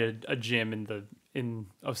go fight a gym in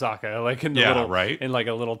Osaka, like in the in like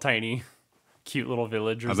a little tiny, cute little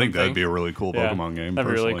village. Or something. I think that'd be a really cool Pokemon game. That'd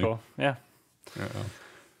personally. be really cool. Yeah.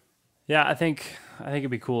 Yeah, I think it'd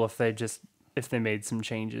be cool if they made some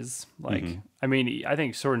changes. Like, I mean, I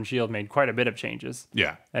think Sword and Shield made quite a bit of changes.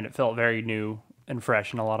 Yeah, and it felt very new and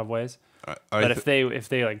fresh in a lot of ways. But if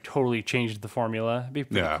they like totally changed the formula, it'd be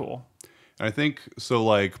pretty cool. I think so.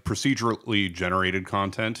 Like, procedurally generated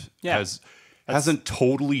content hasn't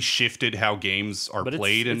totally shifted how games are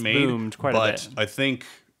played and made. Boomed quite a bit. I think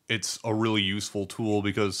it's a really useful tool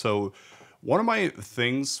because one of my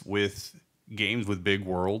things with games with big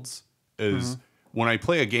worlds is when I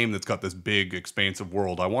play a game that's got this big, expansive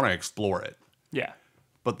world, I want to explore it. Yeah.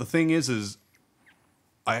 But the thing is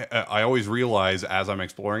I always realize as I'm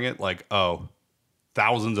exploring it, like,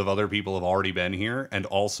 thousands of other people have already been here, and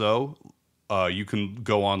also you can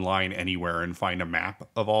go online anywhere and find a map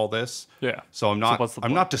of all this. Yeah. So I'm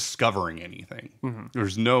not discovering anything.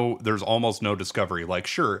 There's almost no discovery. Like,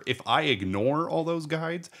 sure, if I ignore all those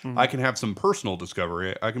guides, I can have some personal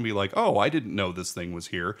discovery. I can be like, I didn't know this thing was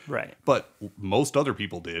here. Right. But most other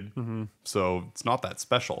people did. So it's not that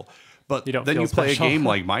special. But then you play special. a game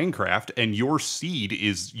like Minecraft and your seed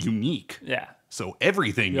is unique. Yeah. So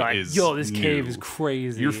everything is this new. Cave is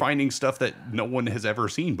crazy. You're finding stuff that no one has ever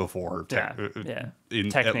seen before.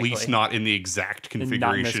 At least not in the exact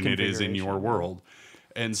configuration it is in your world.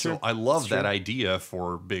 And so I love that idea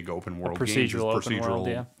for big open world games.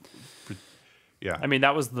 Procedural. Yeah. I mean,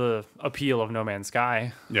 that was the appeal of No Man's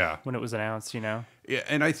Sky. Yeah. When it was announced, Yeah,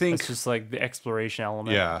 and I think it's just like the exploration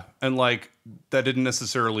element. Yeah, and like that didn't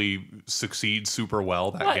necessarily succeed super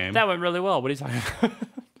well. That game that went really well. What are you talking about?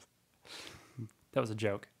 That was a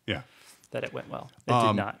joke. Yeah. That it went well. It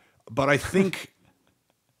did not. But I think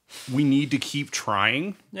we need to keep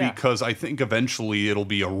trying because I think eventually it'll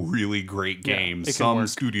be a really great game. Some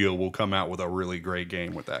studio will come out with a really great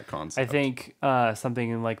game with that concept. I think something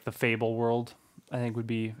in like the Fable world, I think would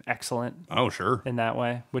be excellent. Oh, sure. In that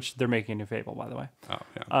way, which they're making a new Fable, by the way. Oh,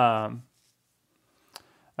 yeah.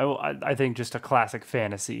 I think just a classic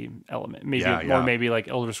fantasy element. Or maybe like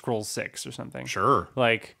Elder Scrolls 6 or something. Sure.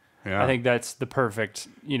 Like... Yeah. I think that's the perfect,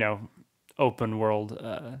 open world,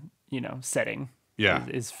 setting. Yeah.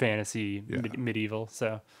 Is fantasy medieval.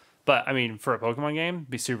 So, but I mean, for a Pokemon game,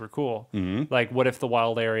 it'd be super cool. Like, what if the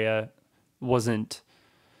wild area wasn't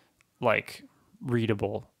like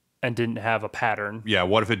readable and didn't have a pattern? Yeah.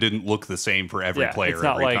 What if it didn't look the same for every player it's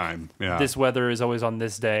not every like time? Yeah. This weather is always on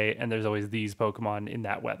this day, and there's always these Pokemon in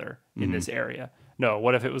that weather in this area. No.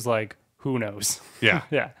 What if it was like, who knows? Yeah.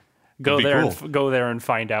 Yeah. Go there and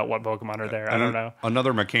find out what Pokemon are there. I don't know.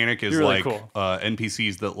 Another mechanic is really like cool.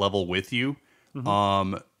 NPCs that level with you.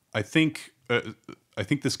 I think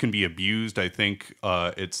this can be abused. I think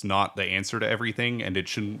it's not the answer to everything, and it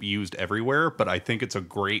shouldn't be used everywhere. But I think it's a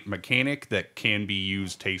great mechanic that can be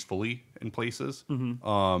used tastefully in places.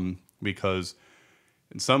 Because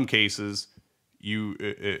in some cases, you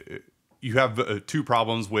have 2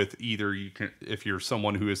 problems with either if you're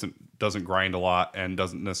someone who doesn't grind a lot and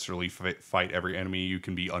doesn't necessarily fight every enemy, you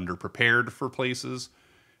can be underprepared for places,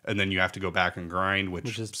 and then you have to go back and grind,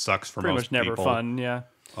 which sucks for most people. Pretty much never fun, yeah.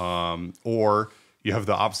 Or you have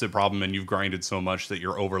the opposite problem and you've grinded so much that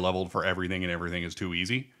you're over leveled for everything and everything is too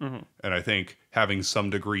easy. And I think having some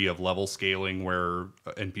degree of level scaling where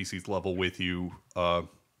NPCs level with you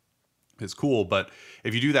is cool, but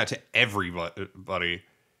if you do that to everybody,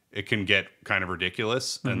 it can get kind of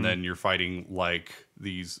ridiculous, and then you're fighting like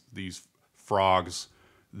these frogs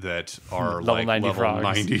that are level like 90 level frogs.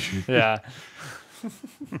 90. Yeah.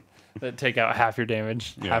 That take out half your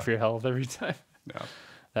damage, half your health every time. Yeah.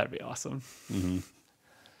 That'd be awesome.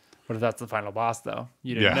 What if that's the final boss, though?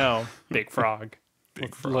 You didn't know. Big frog.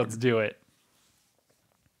 Let's do it.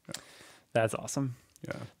 Yeah. That's awesome.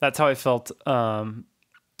 Yeah. That's how I felt.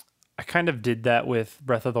 I kind of did that with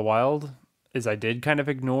Breath of the Wild, is I did kind of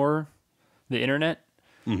ignore the internet,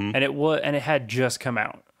 and it had just come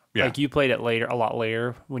out. Yeah. Like, you played it a lot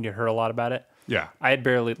later when you heard a lot about it. Yeah. I had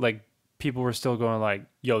barely, like, people were still going like,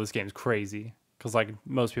 yo, this game's crazy. Because, like,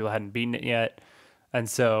 most people hadn't beaten it yet. And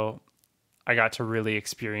so I got to really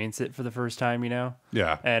experience it for the first time, you know?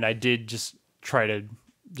 Yeah. And I did just try to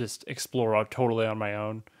just explore totally on my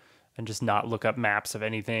own and just not look up maps of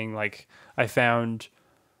anything. Like, I found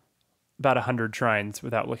about 100 shrines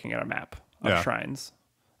without looking at a map of shrines.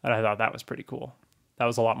 And I thought that was pretty cool. That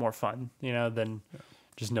was a lot more fun, you know, than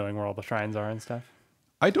just knowing where all the shrines are and stuff.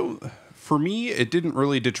 For me, it didn't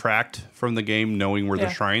really detract from the game knowing where the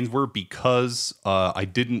shrines were, because I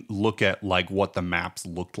didn't look at like what the maps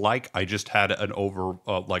looked like. I just had an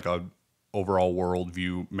overall world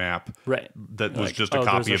view map that was just a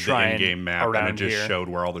copy of the in-game map, and it just showed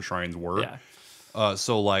where all the shrines were. Yeah.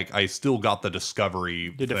 So like I still got the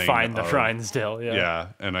discovery thing to find the shrine still. Yeah,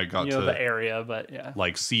 and I got to the area, but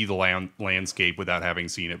like see the landscape without having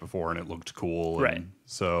seen it before, and it looked cool. Right. And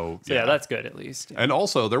so that's good at least. And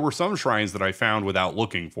also there were some shrines that I found without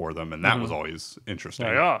looking for them, and that was always interesting.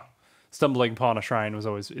 Yeah. Stumbling upon a shrine is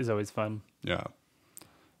always fun. Yeah.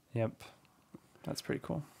 Yep. That's pretty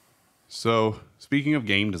cool. So speaking of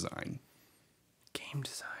game design.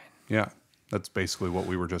 Yeah. That's basically what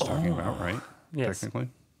we were just talking about, right? Yes. Technically.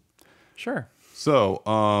 Sure. So,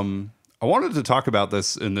 I wanted to talk about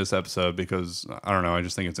this in this episode because, I don't know, I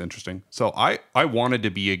just think it's interesting. So, I wanted to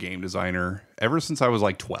be a game designer ever since I was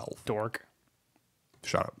like 12. Dork.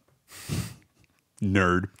 Shut up.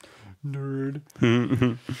 Nerd.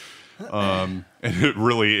 And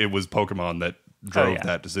it was Pokemon that drove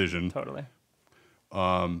that decision. Totally.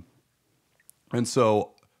 And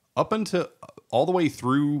so, up until all the way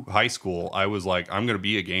through high school, I was like, I'm going to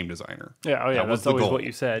be a game designer. Yeah, that was always what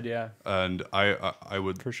you said, yeah. And I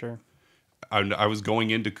would... For sure. I was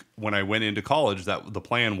when I went into college, that the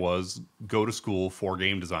plan was go to school for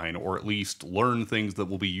game design, or at least learn things that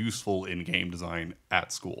will be useful in game design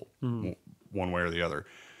at school, one way or the other.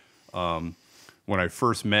 When I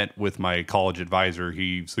first met with my college advisor,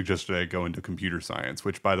 he suggested I go into computer science,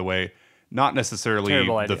 which, by the way, not necessarily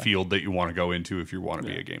the field that you want to go into if you want to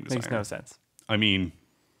be a game designer. Makes no sense. I mean,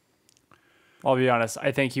 I'll be honest.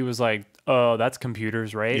 I think he was like, "Oh, that's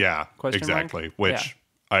computers, right?" Yeah, exactly. Which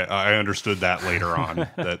I understood that later on.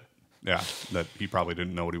 that he probably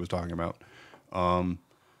didn't know what he was talking about. And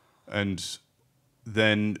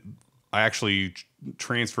then I actually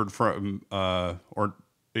transferred from, I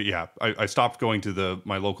stopped going to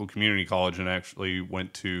my local community college and actually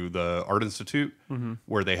went to the Art Institute,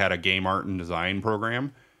 where they had a game art and design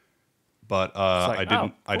program. But I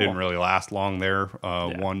didn't really last long there.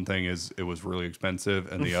 One thing is it was really expensive,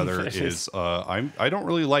 and the other is I don't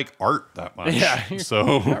really like art that much. Yeah,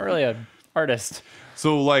 so not really an artist.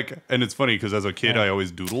 So like, and it's funny because as a kid I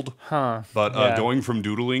always doodled. But going from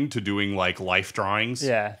doodling to doing like life drawings.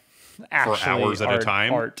 Yeah. For hours at a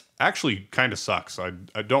time actually kind of sucks. I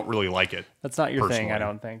don't really like it. That's not your thing, I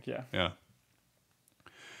don't think. Yeah.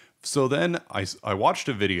 So then I watched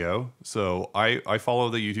a video. So I follow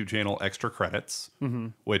the YouTube channel Extra Credits,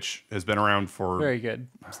 which has been around for very good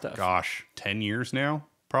stuff. Gosh, 10 years now,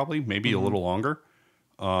 probably, maybe a little longer.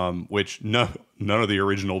 Which none of the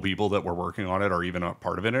original people that were working on it are even a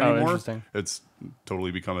part of it anymore. Interesting. It's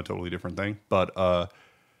totally become a totally different thing. But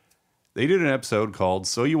they did an episode called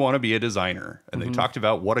 "So You Want to Be a Designer," and they talked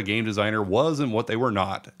about what a game designer was and what they were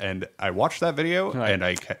not. And I watched that video, and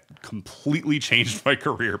I completely changed my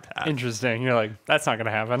career path. Interesting. You're like, that's not going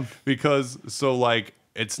to happen. Because,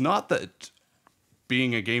 it's not that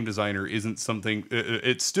being a game designer isn't something...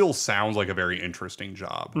 It still sounds like a very interesting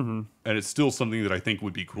job. And it's still something that I think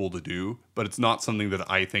would be cool to do, but it's not something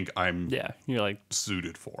that I think I'm you're like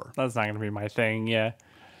suited for. That's not going to be my thing,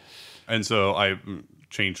 And so I...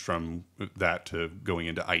 changed from that to going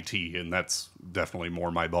into IT, and that's definitely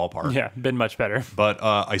more my ballpark. Yeah, been much better. But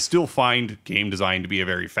I still find game design to be a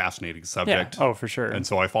very fascinating subject. Yeah. Oh, for sure. And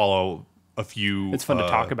so I follow a few... It's fun to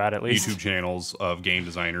talk about, at least. YouTube channels of game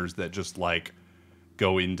designers that just, like,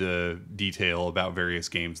 go into detail about various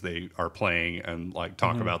games they are playing and, like,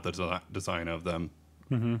 talk about the design of them.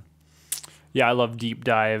 Yeah, I love deep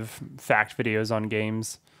dive fact videos on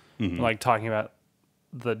games. Like, talking about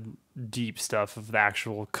the deep stuff of the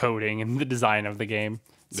actual coding and the design of the game.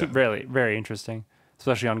 It's really very interesting,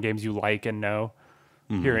 especially on games you like and know.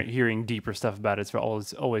 Hearing deeper stuff about it's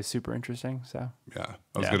always super interesting. So yeah,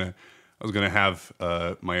 I I was gonna have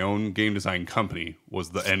my own game design company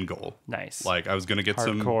was the end goal. Nice. Like I was gonna get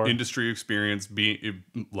Hardcore. some industry experience,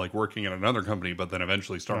 like working in another company, but then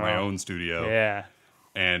eventually start my own studio. Yeah.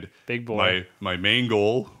 And big boy. My main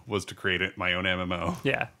goal was to create my own MMO.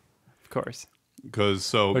 Yeah, of course.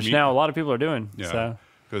 Which now a lot of people are doing. Yeah. So.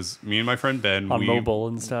 Because me and my friend Ben, mobile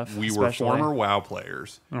and stuff, we were former WoW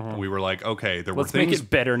players. And we were like, okay, let's make it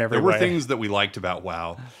better in every way. There were things that we liked about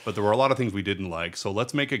WoW, but there were a lot of things we didn't like. So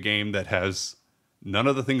let's make a game that has none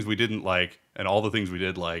of the things we didn't like and all the things we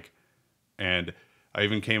did like. And I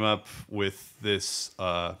even came up with this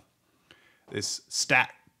this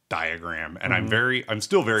stat diagram, and I'm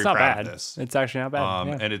still very proud of this. It's actually not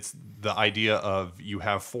bad. And it's the idea of you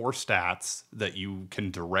have 4 stats that you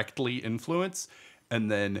can directly influence, and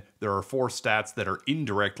then there are 4 stats that are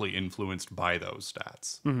indirectly influenced by those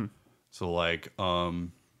stats. So like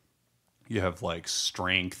you have like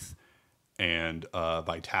strength and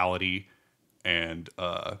vitality, and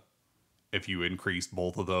if you increase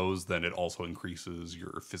both of those, then it also increases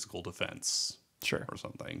your physical defense. Sure. Or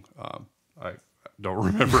something. I don't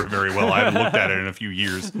remember it very well. I haven't looked at it in a few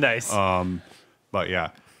years. Nice. But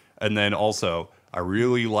yeah. And then also, I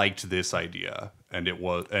really liked this idea. And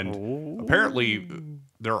apparently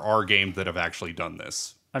there are games that have actually done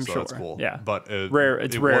this. I'm sure. That's cool. Yeah. But it's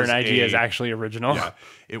rare an idea is actually original. Yeah.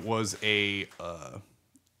 It was a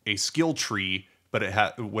skill tree, but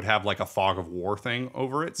it would have like a fog of war thing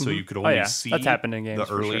over it, so you could only see that's happened in games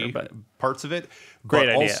the early parts of it. Great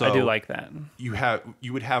idea. Also, I do like that.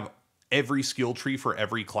 You would have every skill tree for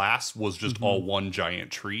every class was just all one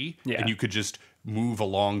giant tree, and you could just move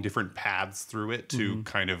along different paths through it to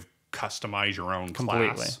kind of customize your own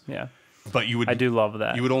class. Yeah. But I do love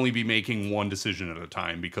that. You would only be making one decision at a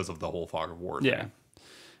time because of the whole fog of war thing.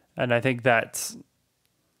 And I think that's,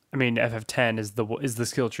 I mean, FF10 is the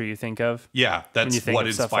skill tree you think of. Yeah, that's what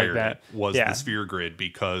inspired like it was the sphere grid,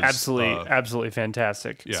 because absolutely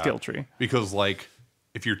fantastic skill tree. Because like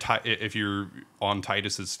if you're on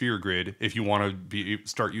Titus's sphere grid, if you want to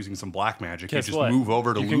start using some black magic, you just move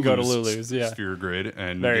over to Lulu's sphere grid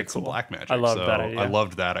and get some black magic. I love that idea. I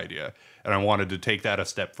loved that idea, and I wanted to take that a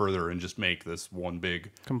step further and just make this one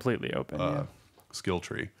big completely open skill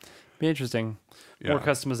tree. Be interesting. More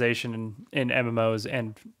customization in MMOs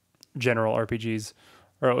and general RPGs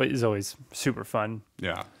is always super fun.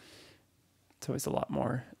 Yeah. It's always a lot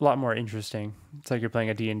more interesting. It's like you're playing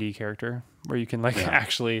a D&D character where you can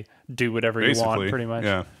actually do whatever you want, pretty much.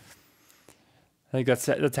 Yeah. I think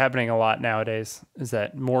that's happening a lot nowadays, is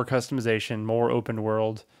that more customization, more open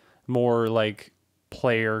world, more like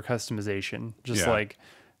player customization, just like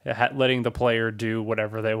letting the player do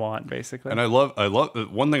whatever they want, basically. And I love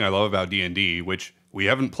one thing I love about D&D, which we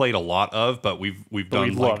haven't played a lot of, but we've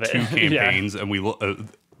done like 2 campaigns,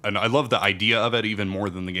 and I love the idea of it even more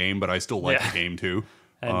than the game, but I still like the game too.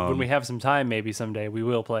 And when we have some time, maybe someday we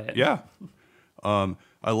will play it. Yeah.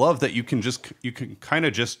 I love that you can kind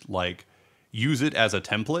of just like use it as a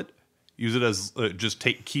template, use it as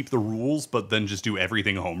keep the rules, but then just do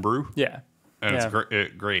everything homebrew. Yeah. And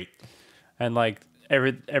it's great. And like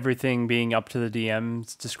everything being up to the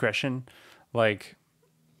DM's discretion, like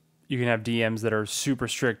you can have DMs that are super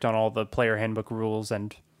strict on all the player handbook rules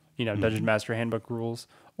and Dungeon Master handbook rules,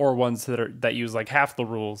 or ones that use like half the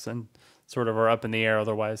rules and sort of are up in the air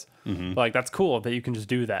otherwise. But like that's cool that you can just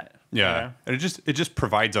do that. Yeah, and it just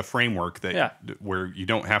provides a framework that where you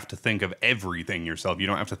don't have to think of everything yourself. You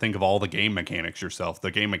don't have to think of all the game mechanics yourself.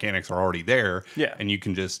 The game mechanics are already there. Yeah, and you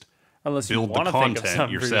can just build the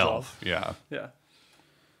content yourself. Yeah.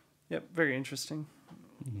 Yep. Very interesting.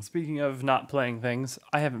 Speaking of not playing things,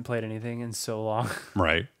 I haven't played anything in so long.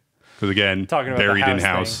 Right. Because again, talking about buried in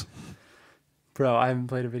house. Bro, I haven't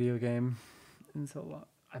played a video game in so long.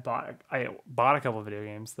 I bought a couple of video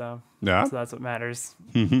games though. Yeah. So that's what matters.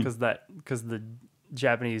 Because the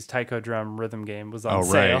Japanese taiko drum rhythm game was on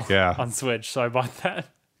sale on Switch, so I bought that.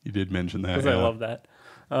 You did mention that. Because I love that.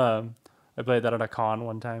 I played that at a con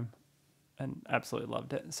one time and absolutely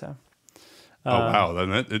loved it. So. Oh wow!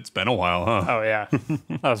 Then it's been a while, huh? Oh yeah,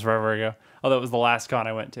 that was forever ago. Although it was the last con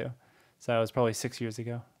I went to, so it was probably 6 years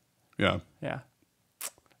ago. Yeah.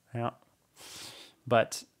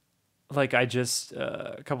 But like I just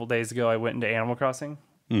a couple days ago, I went into Animal Crossing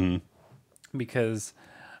because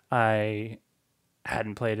I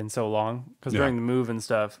hadn't played in so long. Because during the move and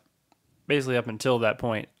stuff, basically up until that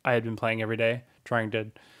point, I had been playing every day, trying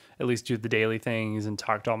to at least do the daily things and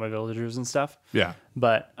talk to all my villagers and stuff. Yeah.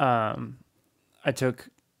 But I took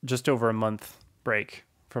just over a month break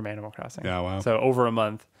from Animal Crossing. Yeah, wow. So over a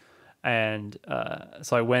month. And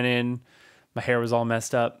so I went in, my hair was all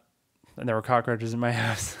messed up, and there were cockroaches in my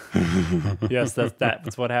house. Yes,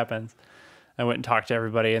 that's what happens. I went and talked to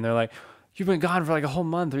everybody, and they're like, "You've been gone for like a whole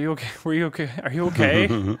month. Are you okay? Were you okay? Are you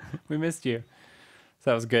okay? We missed you."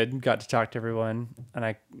 So that was good. Got to talk to everyone, and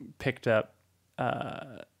I picked up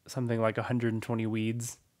something like 120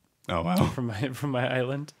 weeds. Oh wow! From my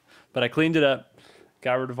island, but I cleaned it up,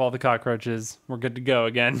 got rid of all the cockroaches. We're good to go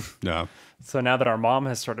again. Yeah. So now that our mom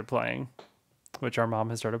has started playing,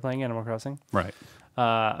 Animal Crossing, right?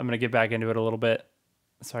 I'm gonna get back into it a little bit,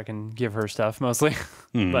 so I can give her stuff mostly.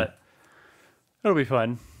 But it'll be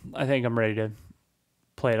fun. I think I'm ready to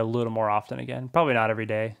play it a little more often again. Probably not every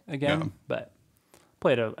day again, but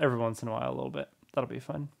play it every once in a while a little bit. That'll be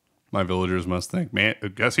fun. My villagers must think, man, I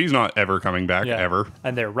guess he's not ever coming back, ever.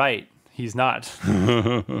 And they're right. He's not.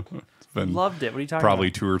 Loved it. What are you talking probably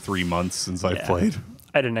about? 2 or 3 months since I've played.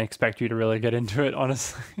 I didn't expect you to really get into it,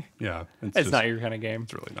 honestly. Yeah. It's not your kind of game.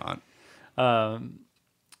 It's really not.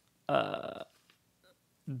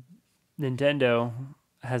 Nintendo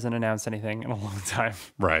hasn't announced anything in a long time.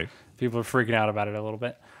 Right. People are freaking out about it a little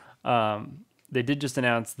bit. They did just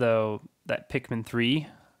announce, though, that Pikmin 3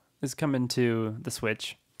 is coming to the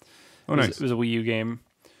Switch. Oh, nice. It was a Wii U game.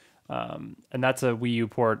 And that's a Wii U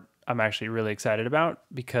port I'm actually really excited about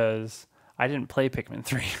because I didn't play Pikmin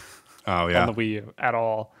 3 on the Wii U at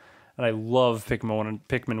all. And I love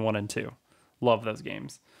Pikmin 1 and 2. Love those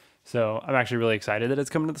games. So I'm actually really excited that it's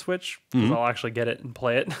coming to the Switch because I'll actually get it and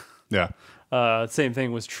play it. Yeah. Same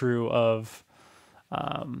thing was true of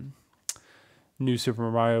New Super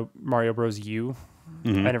Mario Bros. U. I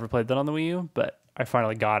never played that on the Wii U, but I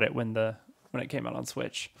finally got it when it came out on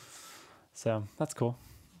Switch. So that's cool.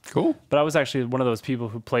 Cool. But I was actually one of those people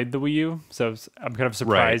who played the Wii U, so I'm kind of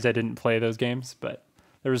surprised I didn't play those games, but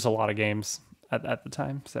there was a lot of games at the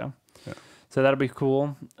time, so so that'll be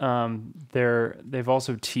cool. They've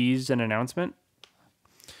also teased an announcement.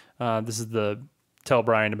 This is the Tell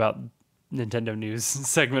Brian About Nintendo News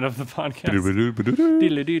segment of the podcast.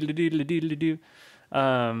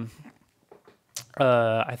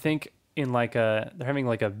 I think in they're having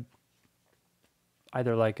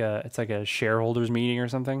it's like a shareholders meeting or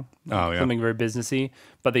something. Something very businessy,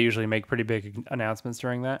 but they usually make pretty big announcements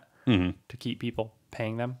during that to keep people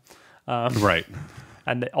paying them. Right.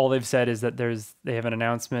 And all they've said is that they have an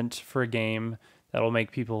announcement for a game that will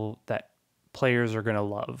make that players are going to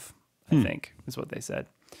love, I think is what they said.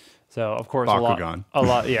 So of course Bakugan. a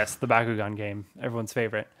lot yes, the Bakugan game, everyone's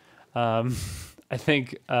favorite. I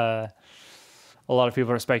think a lot of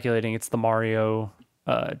people are speculating it's the Mario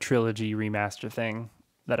trilogy remaster thing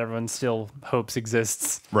that everyone still hopes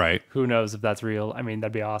exists. Right. Who knows if that's real? I mean,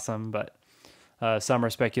 that'd be awesome, but some are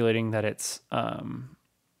speculating that it's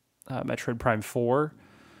Metroid Prime 4,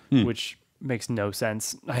 which makes no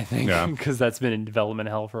sense, I think, because that's been in development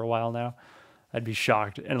hell for a while now. I'd be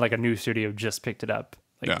shocked. And like a new studio just picked it up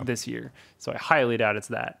this year. So I highly doubt it's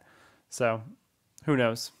that. So who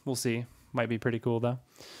knows? We'll see. Might be pretty cool though.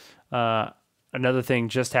 Another thing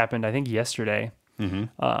just happened, I think yesterday.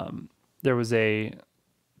 There was a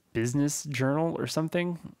business journal or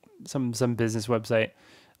something, some business website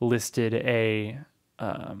listed a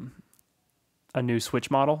new Switch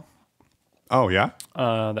model. Oh yeah.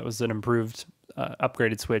 That was an improved,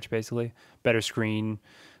 upgraded Switch, basically better screen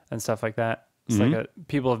and stuff like that. It's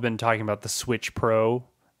people have been talking about the Switch Pro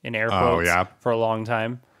in air quotes for a long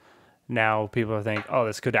time. Now people think, oh,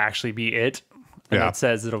 this could actually be it. And it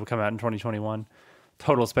says it'll come out in 2021.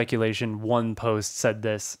 Total speculation. One post said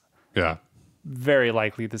this. Yeah. Very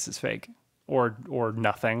likely this is fake or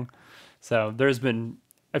nothing. So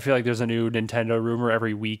I feel like there's a new Nintendo rumor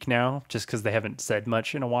every week now just because they haven't said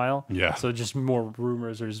much in a while. Yeah. So just more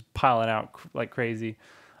rumors are just piling out like crazy.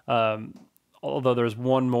 Although there's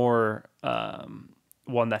one more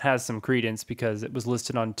one that has some credence because it was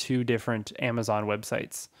listed on 2 different Amazon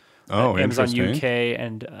websites. Oh, Amazon interesting. UK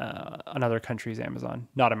and another country's Amazon,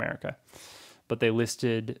 not America. But they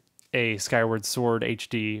listed a Skyward Sword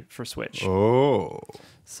HD for Switch. Oh.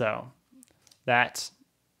 So that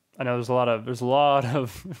I know there's a lot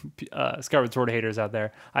of Skyward Sword haters out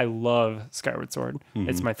there. I love Skyward Sword.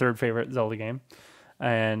 It's my 3rd favorite Zelda game.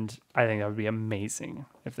 And I think that would be amazing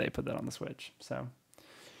if they put that on the Switch. So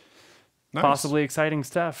nice. Possibly exciting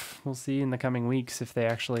stuff. We'll see in the coming weeks if they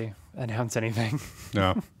actually announce anything.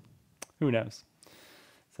 Yeah. Who knows?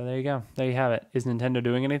 So there you go. There you have it. Is Nintendo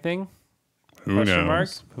doing anything? Who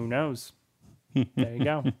knows? Who knows? There you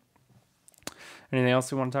go. Anything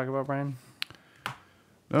else we want to talk about, Brian?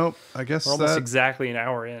 Nope. I guess we're almost exactly an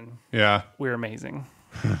hour in. Yeah. We're amazing.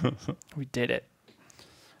 We did it.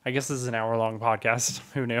 I guess this is an hour-long podcast.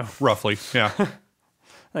 Who knew? Roughly, yeah. I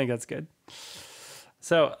think that's good.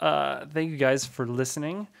 So thank you guys for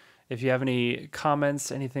listening. If you have any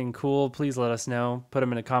comments, anything cool, please let us know. Put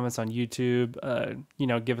them in the comments on YouTube.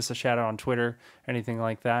 Give us a shout out on Twitter, anything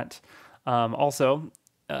like that. Also,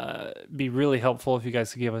 be really helpful if you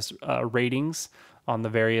guys could give us ratings on the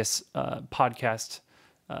various podcast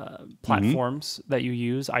platforms that you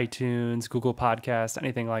use, iTunes, Google Podcasts,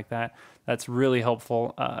 anything like that. That's really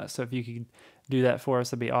helpful. So if you could do that for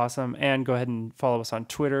us, that'd be awesome. And go ahead and follow us on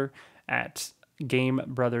Twitter at Game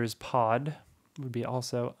Brothers Pod. Would be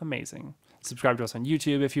also amazing. Subscribe to us on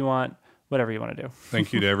YouTube if you want. Whatever you want to do.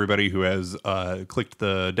 Thank you to everybody who has clicked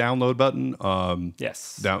the download button.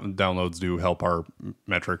 Yes. Downloads do help our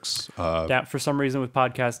metrics. For some reason with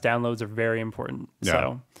podcasts, downloads are very important. Yeah.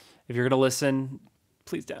 So if you're going to listen,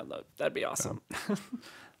 please download. That'd be awesome. Yeah.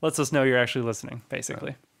 Lets us know you're actually listening,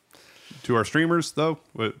 basically. To our streamers, though,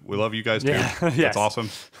 we love you guys, too. Yeah. That's yes. Awesome.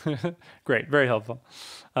 Great. Very helpful.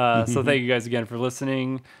 So thank you guys again for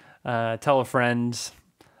listening. Tell a friend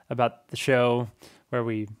about the show where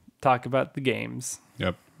we talk about the games.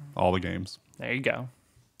 Yep. All the games. There you go.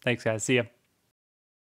 Thanks, guys. See ya.